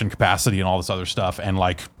production capacity and all this other stuff, and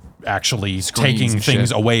like actually taking things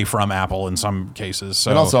away from Apple in some cases.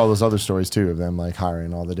 So. And also all those other stories too of them like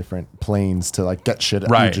hiring all the different planes to like get shit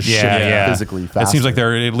physically faster. It seems like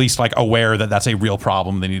they're at least like aware that that's a real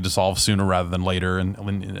problem they need to solve sooner rather than later,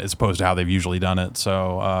 and as opposed to how they've usually done it.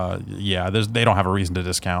 So they don't have a reason to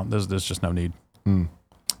discount. There's just no need.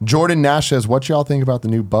 Jordan Nash says, what y'all think about the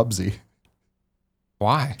new Bubsy?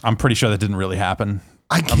 Why? I'm pretty sure that didn't really happen.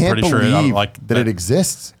 I can't believe that it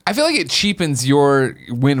exists. I feel like it cheapens your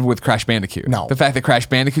win with Crash Bandicoot. No. The fact that Crash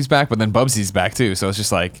Bandicoot's back, but then Bubsy's back too. So it's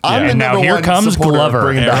just like, and now here comes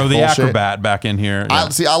Glover. Arrow the Acrobat back in here. I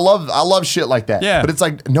love shit like that. Yeah. But it's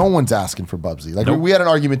like no one's asking for Bubsy. Like we had an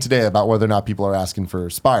argument today about whether or not people are asking for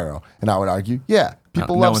Spyro, and I would argue,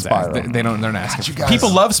 people love Spyro. They're not asking.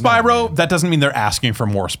 People love Spyro. That doesn't mean they're asking for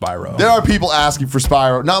more Spyro. There are people asking for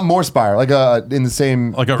Spyro, not more Spyro, like in the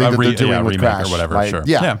same like a thing that they're doing with remake Crash or whatever. Right? Sure.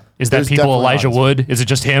 Yeah. Is that people Elijah Wood? Is it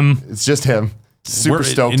just him? It's just him. Super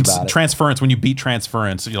stoked about it. Transference, when you beat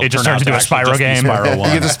Transference, it just turns into a Spyro game.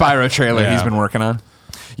 You get the Spyro trailer he's been working on.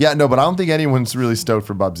 Yeah, no, but I don't think anyone's really stoked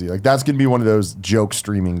for Bubsy. Like that's gonna be one of those joke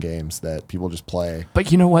streaming games that people just play.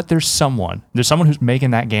 But you know what? There's someone who's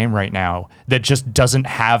making that game right now that just doesn't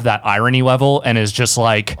have that irony level and is just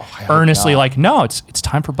like earnestly like, no, it's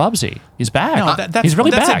time for Bubsy. He's back. No, he's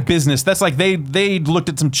really back. That's a business. That's like they looked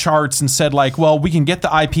at some charts and said like, well, we can get the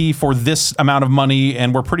IP for this amount of money,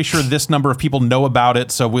 and we're pretty sure this number of people know about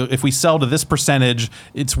it. So if we sell to this percentage,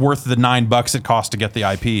 it's worth the $9 it costs to get the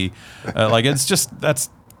IP. Like it's just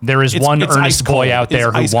There is one earnest boy out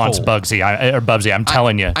there who wants Bubsy. I'm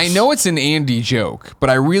telling you. I know it's an Andy joke, but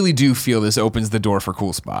I really do feel this opens the door for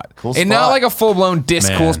Cool Spot. And not like a full-blown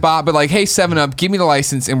disc Cool Spot, but like, hey, 7-Up, give me the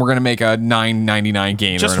license, and we're going to make a $9.99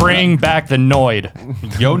 game. Just bring back the Noid.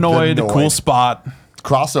 Yo Noid, Cool Spot.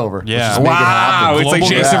 crossover. Yeah. Let's just make it happen. It's like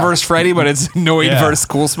Global- Jason Yeah. versus Freddy, but it's Noid Yeah. versus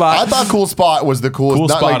Cool Spot. I thought Cool Spot was the coolest. Cool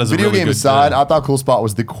not, Spot like, is a video really game good- aside. yeah. I thought Cool Spot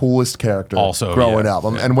was the coolest character Also, growing yeah. up.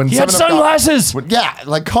 And when He had 7 Up sunglasses. yeah,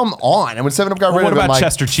 like come on. And when 7 Up got rid What of him, about like,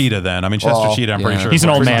 Chester Cheetah then? I mean, Chester Well, Cheetah, I'm pretty yeah. sure. He's an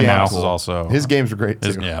old man now. Is also his games were great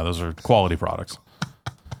too. yeah, those are quality products.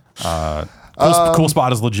 Cool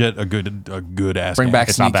Spot is legit a good ass. Bring game. back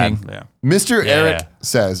It's not Sneak bad. King. Yeah. Mr. Yeah. Eric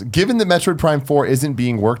says, given that Metroid Prime 4 isn't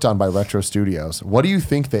being worked on by Retro Studios, what do you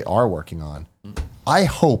think they are working on? I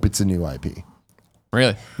hope it's a new IP.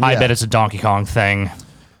 Really? I Yeah. bet it's a Donkey Kong thing.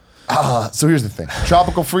 So here's the thing.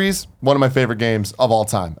 Tropical Freeze, one of my favorite games of all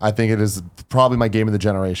time. I think it is probably my game of the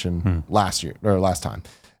generation last time,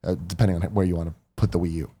 depending on where you want to put the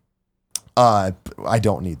Wii U. I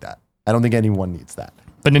don't need that. I don't think anyone needs that.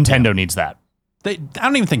 But Nintendo needs that. I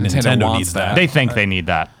don't even think Nintendo Nintendo wants needs that. that. They think they need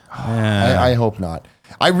that. I hope not.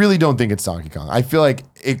 I really don't think it's Donkey Kong. I feel like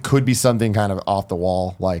it could be something kind of off the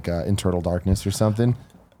wall, like in Turtle Darkness or something.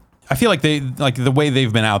 I feel like the way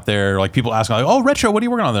they've been out there, like people ask like, "Oh, Retro, what are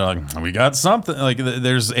you working on?" They're like, "We got something." Like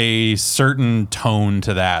there's a certain tone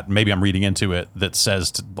to that. Maybe I'm reading into it that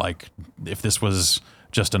says like if this was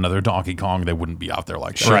just another Donkey Kong, they wouldn't be out there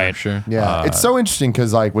like that. Right. Sure. Yeah, it's so interesting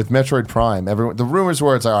because like with Metroid Prime, the rumors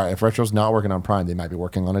were it's like, all right, if Retro's not working on Prime, they might be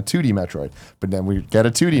working on a 2D Metroid. But then we get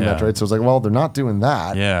a 2D Yeah. Metroid, so it's like, well, they're not doing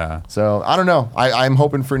that. Yeah. So I don't know. I'm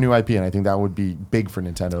hoping for a new IP, and I think that would be big for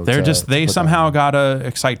Nintendo. They to put that somehow in. got a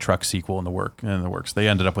Excite Truck sequel in the works. They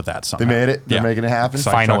ended up with that somehow. They made it. They're making it happen.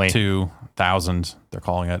 Excite Finally. Truck 2000. They're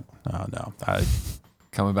calling it. No.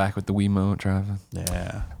 Coming back with the Wiimote driving.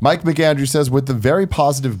 Yeah. Mike McAndrew says, with the very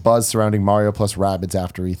positive buzz surrounding Mario plus Rabbids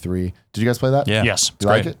after E3, did you guys play that? Yeah. Yes. You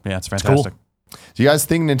like it? Yeah, it's cool. fantastic. Do you guys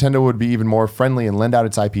think Nintendo would be even more friendly and lend out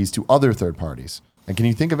its IPs to other third parties? And can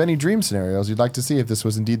you think of any dream scenarios you'd like to see if this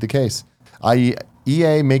was indeed the case? I.e.,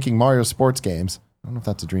 EA making Mario sports games. I don't know if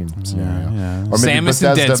that's a dream scenario. Or maybe Samus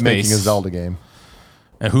and Dead Bethesda making a Space. Zelda game.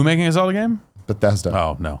 And who making a Zelda game? Bethesda.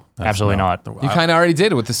 Oh no, Absolutely not. You kind of already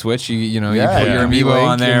did it with the Switch. You put Yeah. your Yeah. amiibo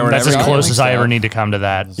on there. That's That's whatever. as close as I So- ever need to come to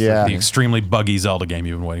that. Yeah. the extremely buggy Zelda game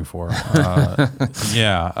you've been waiting for.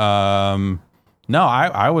 Yeah. No,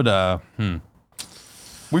 I would.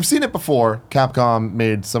 We've seen it before. Capcom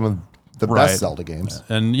made some of the Right. best Zelda games.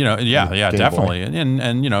 And yeah, Game definitely.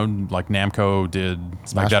 And like Namco did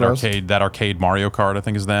like that Bros. arcade Mario Kart, I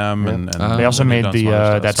think is them. And They also they've made done the some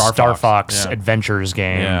other that stuff. Star Fox Yeah. Adventures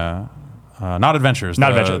game. Yeah. Not Adventures.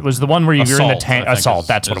 Not the Adventure. It was the one where you're in the Assault, tank. I think Assault. is-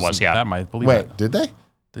 That's what it is- was. Yeah. That might believe Wait, did they?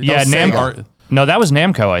 Yeah. Sega. Namco. No, that was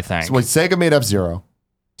Namco. I think. So wait, Sega made F-Zero.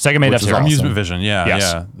 Sega made which F is Zero. awesome. Amusement Vision, yeah, Yes.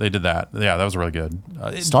 yeah, they did that. Yeah, that was really good.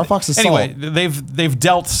 Star Fox Assault. Anyway, they've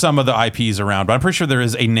dealt some of the IPs around, but I'm pretty sure there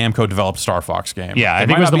is a Namco developed Star Fox game. Yeah, I It think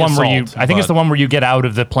might it was not the be one where you. Assault, I think it's the but- one where you get out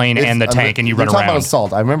of the plane and the tank and you run You're talking about around.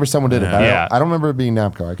 Assault. I remember someone did it. But Yeah. I don't remember it being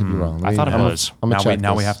Namco. I could be wrong. I thought it I'm was. I'm gonna check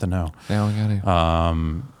Now we this. have to know. Yeah, we got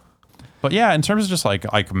it. But yeah, in terms of just like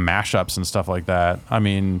mashups and stuff like that, I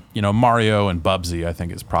mean, Mario and Bubsy, I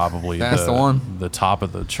think is probably That's the one. the top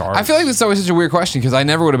of the chart. I feel like this is always such a weird question because I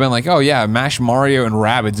never would have been like, oh yeah, mash Mario and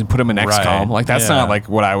Rabbids and put them in XCOM. Right. Like that's Yeah. not like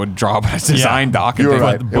what I would draw up as a design doc. And You were think,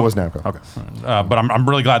 right. like, It was Namco. Okay, but I'm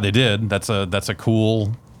really glad they did. That's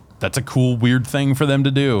a cool weird thing for them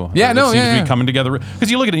to do. Yeah, It no, seems yeah, to be yeah. coming together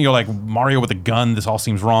because you look at it and you're like Mario with a gun. This all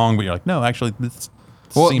seems wrong, but you're like, no, actually, this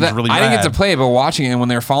seems really I didn't get rad. to play it, but watching it, and when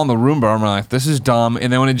they were following the Roomba, I'm like, this is dumb.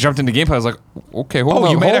 And then when it jumped into gameplay, I was like, okay, hold Oh,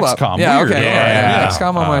 up, you made hold up. XCOM. Yeah, Weird. okay, Yeah. all right.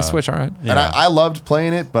 XCOM on my Switch, all right. And I loved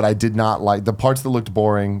playing it, but I did not like the parts that looked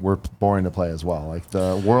boring were boring to play as well. Like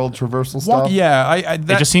the world traversal Well, stuff. yeah, It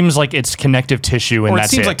just seems like it's connective tissue and or it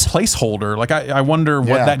that's seems it. like placeholder. Like I wonder what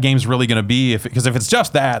Yeah. that game's really going to be because if it's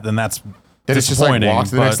just that, then that's Then it's just like disappointing. walk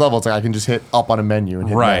to the next but- level. It's like I can just hit up on a menu and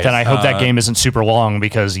hit Right. next. then I hope that game isn't super long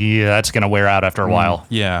because that's going to wear out after a while.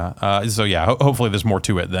 Yeah. So yeah, hopefully there's more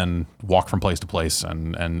to it than walk from place to place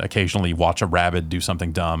and occasionally watch a rabbit do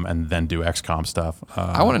something dumb and then do XCOM stuff.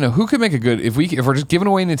 I want to know who could make a good if we're just giving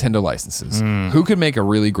away Nintendo licenses. Who could make a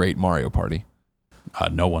really great Mario Party?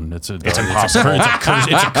 No one. It's impossible. It's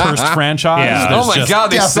a cursed franchise. Yeah. There's Oh my just- god,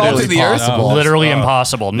 they definitely salted the earth. possible. Literally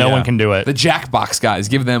impossible. No yeah. one can do it. The Jackbox guys,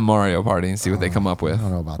 give them Mario Party and see what they come up with. I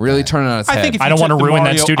don't know about really that. turn it on its I head. think if I you don't took wanna the ruin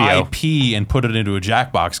that Mario studio. IP and put it into a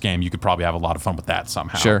Jackbox game, you could probably have a lot of fun with that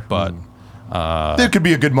somehow. Sure. But There could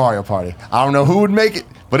be a good Mario Party. I don't know who would make it,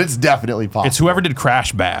 but it's definitely possible. it's whoever did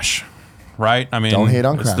Crash Bash, right? I mean, Don't hate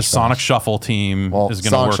on it's Crash the Sonic Bash. Shuffle team Well, is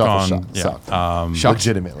going to Sonic work Shuffle on sucked.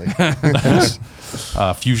 Legitimately.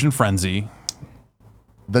 Fusion Frenzy.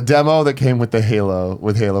 The demo that came with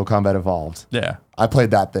Halo Combat Evolved. Yeah. I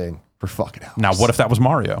played that thing for fucking hours. Now, what if that was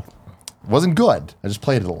Mario? It wasn't good. I just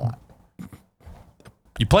played it a lot.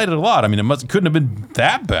 you played it a lot. I mean, couldn't have been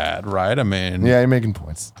that bad, right? I mean, Yeah, you're making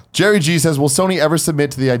points. Jerry G says, will Sony ever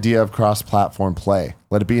submit to the idea of cross-platform play?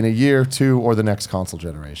 Let it be in a year, 2, or the next console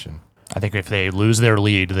generation. I think if they lose their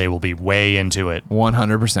lead, they will be way into it.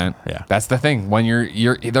 100%. Yeah. That's the thing. When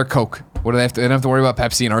they're Coke. What do they have to? They don't have to worry about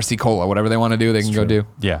Pepsi and RC Cola. Whatever they want to do, they can go do.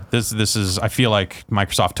 Yeah, this is. I feel like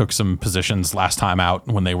Microsoft took some positions last time out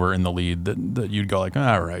when they were in the lead that you'd go like,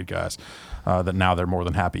 all right, guys. That now they're more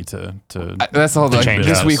than happy to That's the whole like, change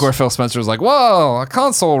this us. week where Phil Spencer was like, "Whoa, a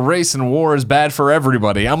console race and war is bad for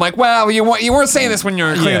everybody." I'm like, "Well, you weren't saying this when you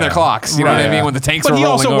were cleaning Yeah. their clocks. You know what I mean? When the tanks but were he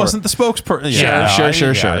rolling also over." wasn't the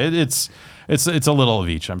spokesperson. Sure. It's a little of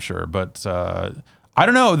each, I'm sure, but I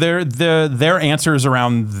don't know. Their answers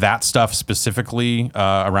around that stuff specifically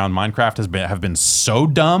around Minecraft have been so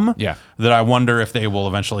dumb that I wonder if they will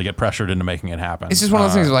eventually get pressured into making it happen. It's just one of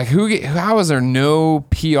those things like, how is there no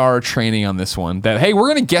PR training on this one? That hey, we're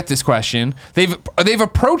gonna get this question. They've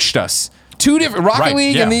approached us. Two different Rocket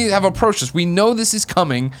League and these have approached us. We know this is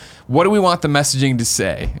coming. What do we want the messaging to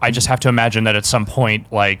say? I just have to imagine that at some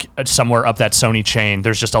point, like somewhere up that Sony chain,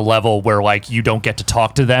 there's just a level where like you don't get to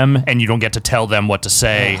talk to them and you don't get to tell them what to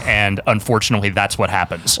say, and unfortunately, that's what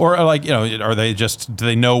happens. Or like, are they do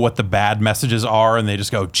they know what the bad messages are and they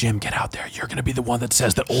just go, Jim, get out there. You're going to be the one that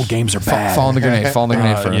says that old games are bad. Fall on the grenade. Fall on the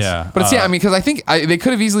grenade first. Yeah. But it's I mean, because I think they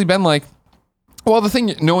could have easily been like, well, the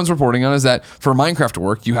thing no one's reporting on is that for Minecraft to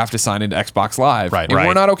work, you have to sign into Xbox Live. Right. And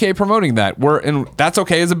we're not okay promoting that. And that's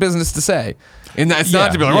okay as a business to say. And it's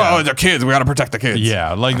not to be like, well, they're kids. We got to protect the kids.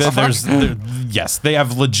 Yeah, like yes, they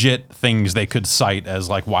have legit things they could cite as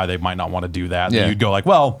like why they might not want to do that. Yeah. You'd go like,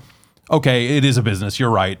 well, okay, it is a business. You're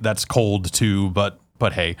right. That's cold too, but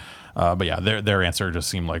hey. But yeah, their answer just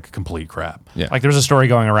seemed like complete crap. Yeah. Like there's a story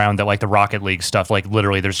going around that like the Rocket League stuff, like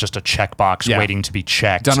literally there's just a checkbox waiting to be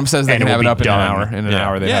checked. Dunham says they and can have will it be up in an done. hour. In an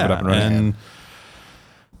hour, they have it up and running. And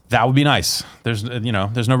that would be nice. There's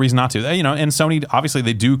no reason not to. And Sony obviously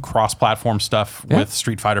they do cross-platform stuff with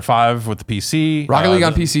Street Fighter V with the PC. Rocket League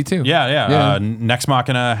on PC too. Yeah. Next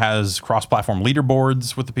Machina has cross-platform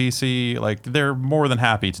leaderboards with the PC. Like they're more than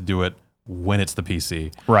happy to do it when it's the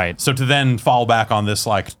PC. Right. So to then fall back on this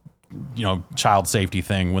like child safety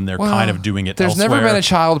thing when they're kind of doing it There's elsewhere. never been a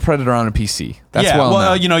child predator on a PC. That's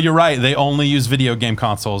known. You're right. They only use video game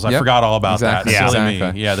consoles. I forgot all about Exactly. that. Yeah. Silly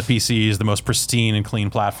Exactly. me. Yeah, the PC is the most pristine and clean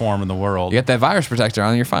platform in the world. You get that virus protector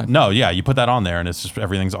on, you're fine. No, yeah, you put that on there and it's just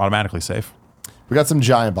everything's automatically safe. We got some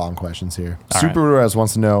Giant Bomb questions here. Super Ruiz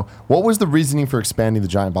wants to know, what was the reasoning for expanding the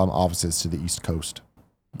Giant Bomb offices to the East Coast?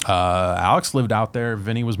 Alex lived out there.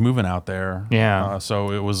 Vinny was moving out there. Yeah.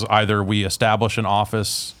 So it was either we establish an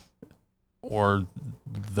office or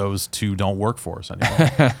those two don't work for us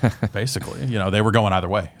anymore. Basically, they were going either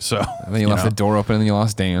way. So And then you left the door open and then you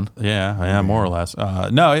lost Dan. Yeah, more or less.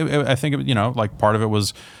 I think like part of it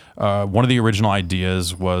was one of the original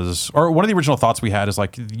ideas was, or one of the original thoughts we had is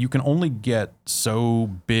like you can only get so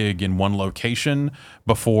big in one location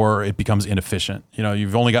before it becomes inefficient.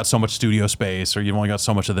 You've only got so much studio space, or you've only got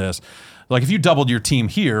so much of this. Like if you doubled your team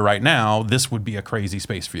here right now, this would be a crazy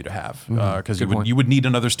space for you to have because you would need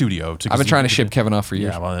another studio. I've been trying to ship Kevin off for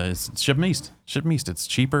years. Yeah, well, it's ship 'em east. Ship 'em east. It's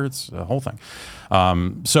cheaper. It's a whole thing.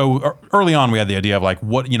 So early on, we had the idea of like,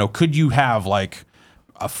 what could you have like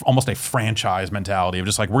almost a franchise mentality of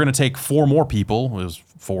just like, we're going to take 4 more people. It was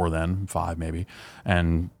 4 then, 5 maybe,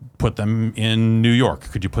 and put them in New York.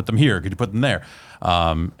 Could you put them here? Could you put them there?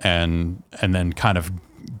 And then kind of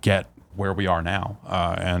get where we are now,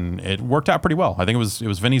 and it worked out pretty well. I think it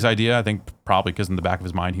was Vinny's idea. I think probably because in the back of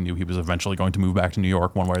his mind he knew he was eventually going to move back to New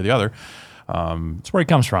York one way or the other. That's where he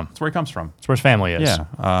comes from. That's where he comes from. That's where his family is.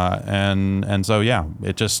 Yeah, and so yeah,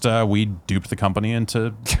 it just we duped the company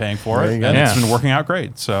into paying for it, you go. and it's Yeah. been working out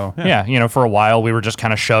great. So Yeah, for a while we were just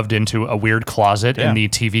kind of shoved into a weird closet in the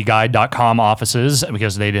tvguide.com offices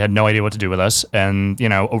because they had no idea what to do with us. And,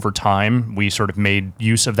 over time we sort of made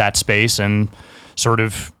use of that space and sort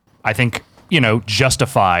of, I think,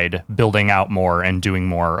 justified building out more and doing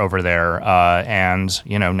more over there. And,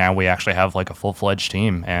 now we actually have like a full-fledged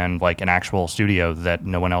team and like an actual studio that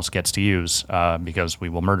no one else gets to use because we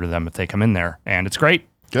will murder them if they come in there. And it's great.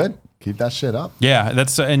 Good. Keep that shit up. Yeah,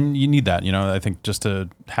 that's and you need that. I think just to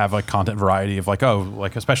have like content variety of like,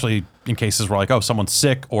 especially in cases where like, someone's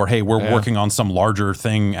sick, or hey, we're working on some larger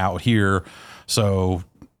thing out here, so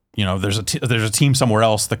there's a team somewhere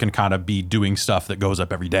else that can kind of be doing stuff that goes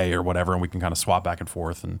up every day or whatever, and we can kind of swap back and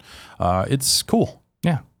forth, and it's cool.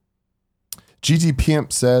 Yeah. GT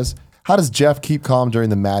Pimp says, how does Jeff keep calm during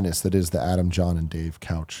the madness that is the Adam, John, and Dave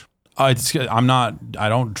couch? I'm not. I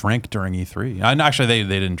don't drink during E3. Actually,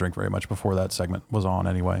 they didn't drink very much before that segment was on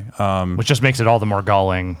anyway. Which just makes it all the more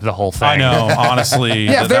galling, the whole thing. I know, honestly.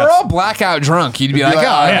 Yeah, if they were all blackout drunk, you'd be like, oh,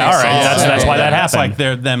 yeah, all right. That's why that That's happened. like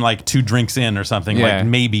they're then like 2 drinks in or something, Yeah. like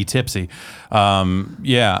maybe tipsy.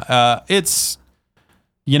 It's.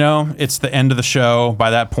 It's the end of the show.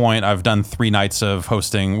 By that point, I've done 3 nights of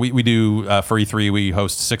hosting. We do, for E3, we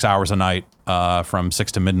host 6 hours a night from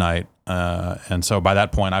 6 to midnight. And so by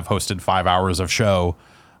that point, I've hosted 5 hours of show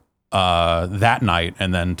that night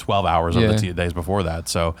and then 12 hours of the days before that.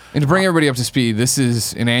 So, and to bring everybody up to speed, this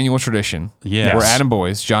is an annual tradition. Yes. We're Adam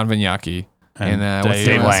Boys, John Vignacchi, and what's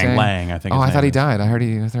Dave the last name? Lang, I think. Oh, his I thought name he is. died. I heard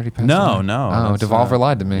he passed No, away. no, Oh, that's, Devolver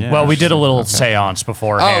lied to me. yeah. Well, we did a little seance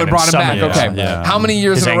beforehand. Oh, it brought him back. summoned Okay. him. Yeah. How many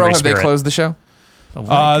years His in a row angry have they spirit. closed the show?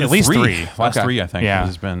 At least 3. Last Okay. 3, I think. Yeah. It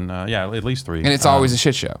has been, at least 3. And it's always a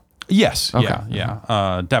shit show. Yes. Okay.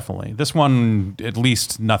 Yeah. Definitely. This one, at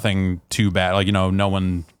least nothing too bad. Like, no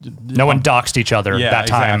one. No one doxed each other that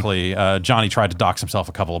time. Exactly. Johnny tried to dox himself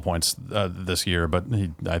a couple of points this year, but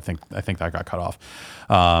I think that got cut off.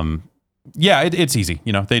 It's easy.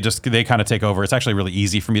 They kind of take over. It's actually really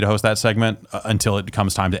easy for me to host that segment until it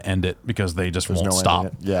comes time to end it because they just won't no stop.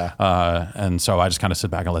 ending it. Yeah. And so I just kind of sit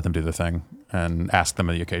back and let them do their thing and ask them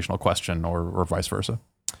the occasional question or vice versa.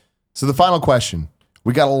 So the final question.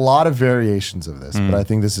 We got a lot of variations of this, but I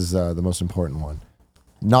think this is the most important one.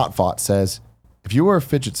 Not Fought says, if you were a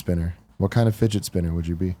fidget spinner, what kind of fidget spinner would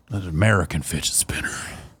you be? An American fidget spinner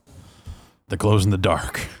that glows in the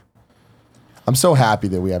dark. I'm so happy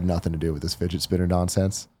that we have nothing to do with this fidget spinner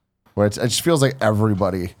nonsense. Where it just feels like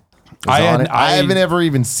everybody is on it. I haven't ever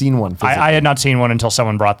even seen one. I had not seen one until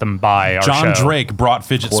someone brought them by our John show. Drake brought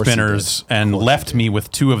fidget course he spinners did. and left me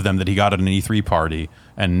with 2 of them that he got at an E3 party,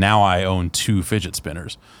 and now I own 2 fidget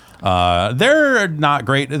spinners. They're not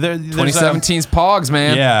great. 2017's Pogs,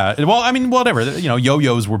 man. Yeah. Well, I mean, whatever.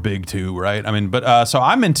 Yo-yos were big too, right? I mean, but so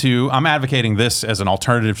I'm advocating this as an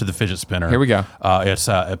alternative to the fidget spinner. Here we go. It's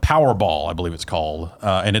a Powerball, I believe it's called,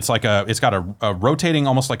 and it's got a rotating,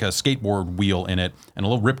 almost like a skateboard wheel in it, and a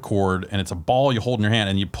little rip cord, and it's a ball you hold in your hand,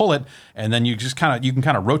 and you pull it, and then you can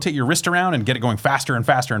kind of rotate your wrist around and get it going faster and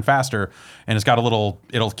faster and faster, and it's got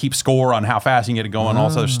it'll keep score on how fast you can get it going, all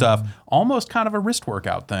this other stuff. Almost kind of a wrist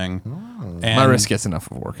workout thing. And, My wrist gets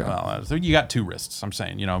enough of a workout. well, so you got 2 wrists. I'm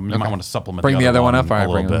saying, you might want to supplement. Bring the other one up. All right, a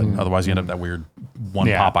little bring it bit. up. Otherwise, you end up that weird one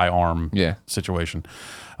Yeah. Popeye arm Yeah. situation.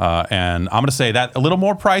 And I'm going to say that a little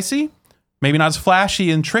more pricey, maybe not as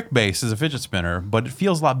flashy and trick based as a fidget spinner, but it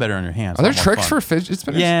feels a lot better in your hands. Are there a lot more tricks fun. for fidget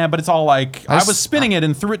spinners? Yeah, but it's all like I was spinning it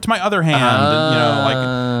and threw it to my other hand.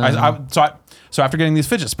 So after getting these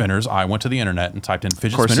fidget spinners, I went to the internet and typed in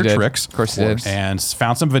fidget course you spinner did. tricks. Of course you did. And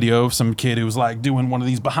found some video of some kid who was like doing one of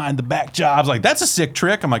these behind the back jobs. Like, that's a sick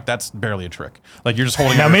trick. I'm like, that's barely a trick. Like, you're just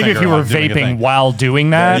holding Now, your maybe finger if you and, were like, doing a vaping thing. while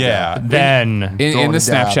doing that, Yeah. then In Throwing the a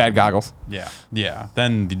dab. Snapchat goggles. Yeah.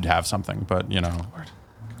 Then you'd have something. But,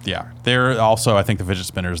 yeah. They're also, I think the fidget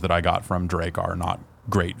spinners that I got from Drake are not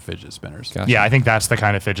great fidget spinners. Gotcha. yeah, I think that's the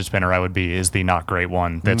kind of fidget spinner I would be, is the not great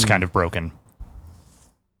one that's kind of broken.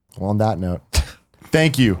 Well, on that note,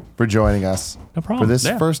 thank you for joining us No problem. for this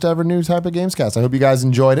Yeah. first ever new type of Gamescast. I hope you guys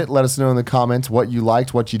enjoyed it. Let us know in the comments what you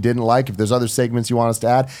liked, what you didn't like. If there's other segments you want us to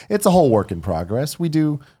add, it's a whole work in progress. We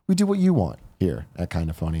do what you want here at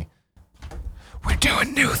Kinda Funny. We're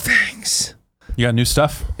doing new things. You got new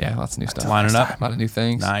stuff? Yeah, lots of new stuff. Lining up. A lot of new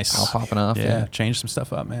things. Nice. All popping off. Yeah. Change some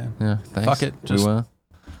stuff up, man. Yeah, thanks. Fuck it. Just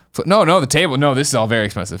No, the table. No, this is all very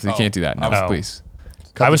expensive. You can't do that. No, Oh. please.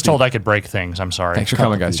 I was told I could break things. I'm sorry. Thanks for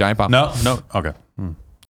coming, guys. Giant pop. no. Okay.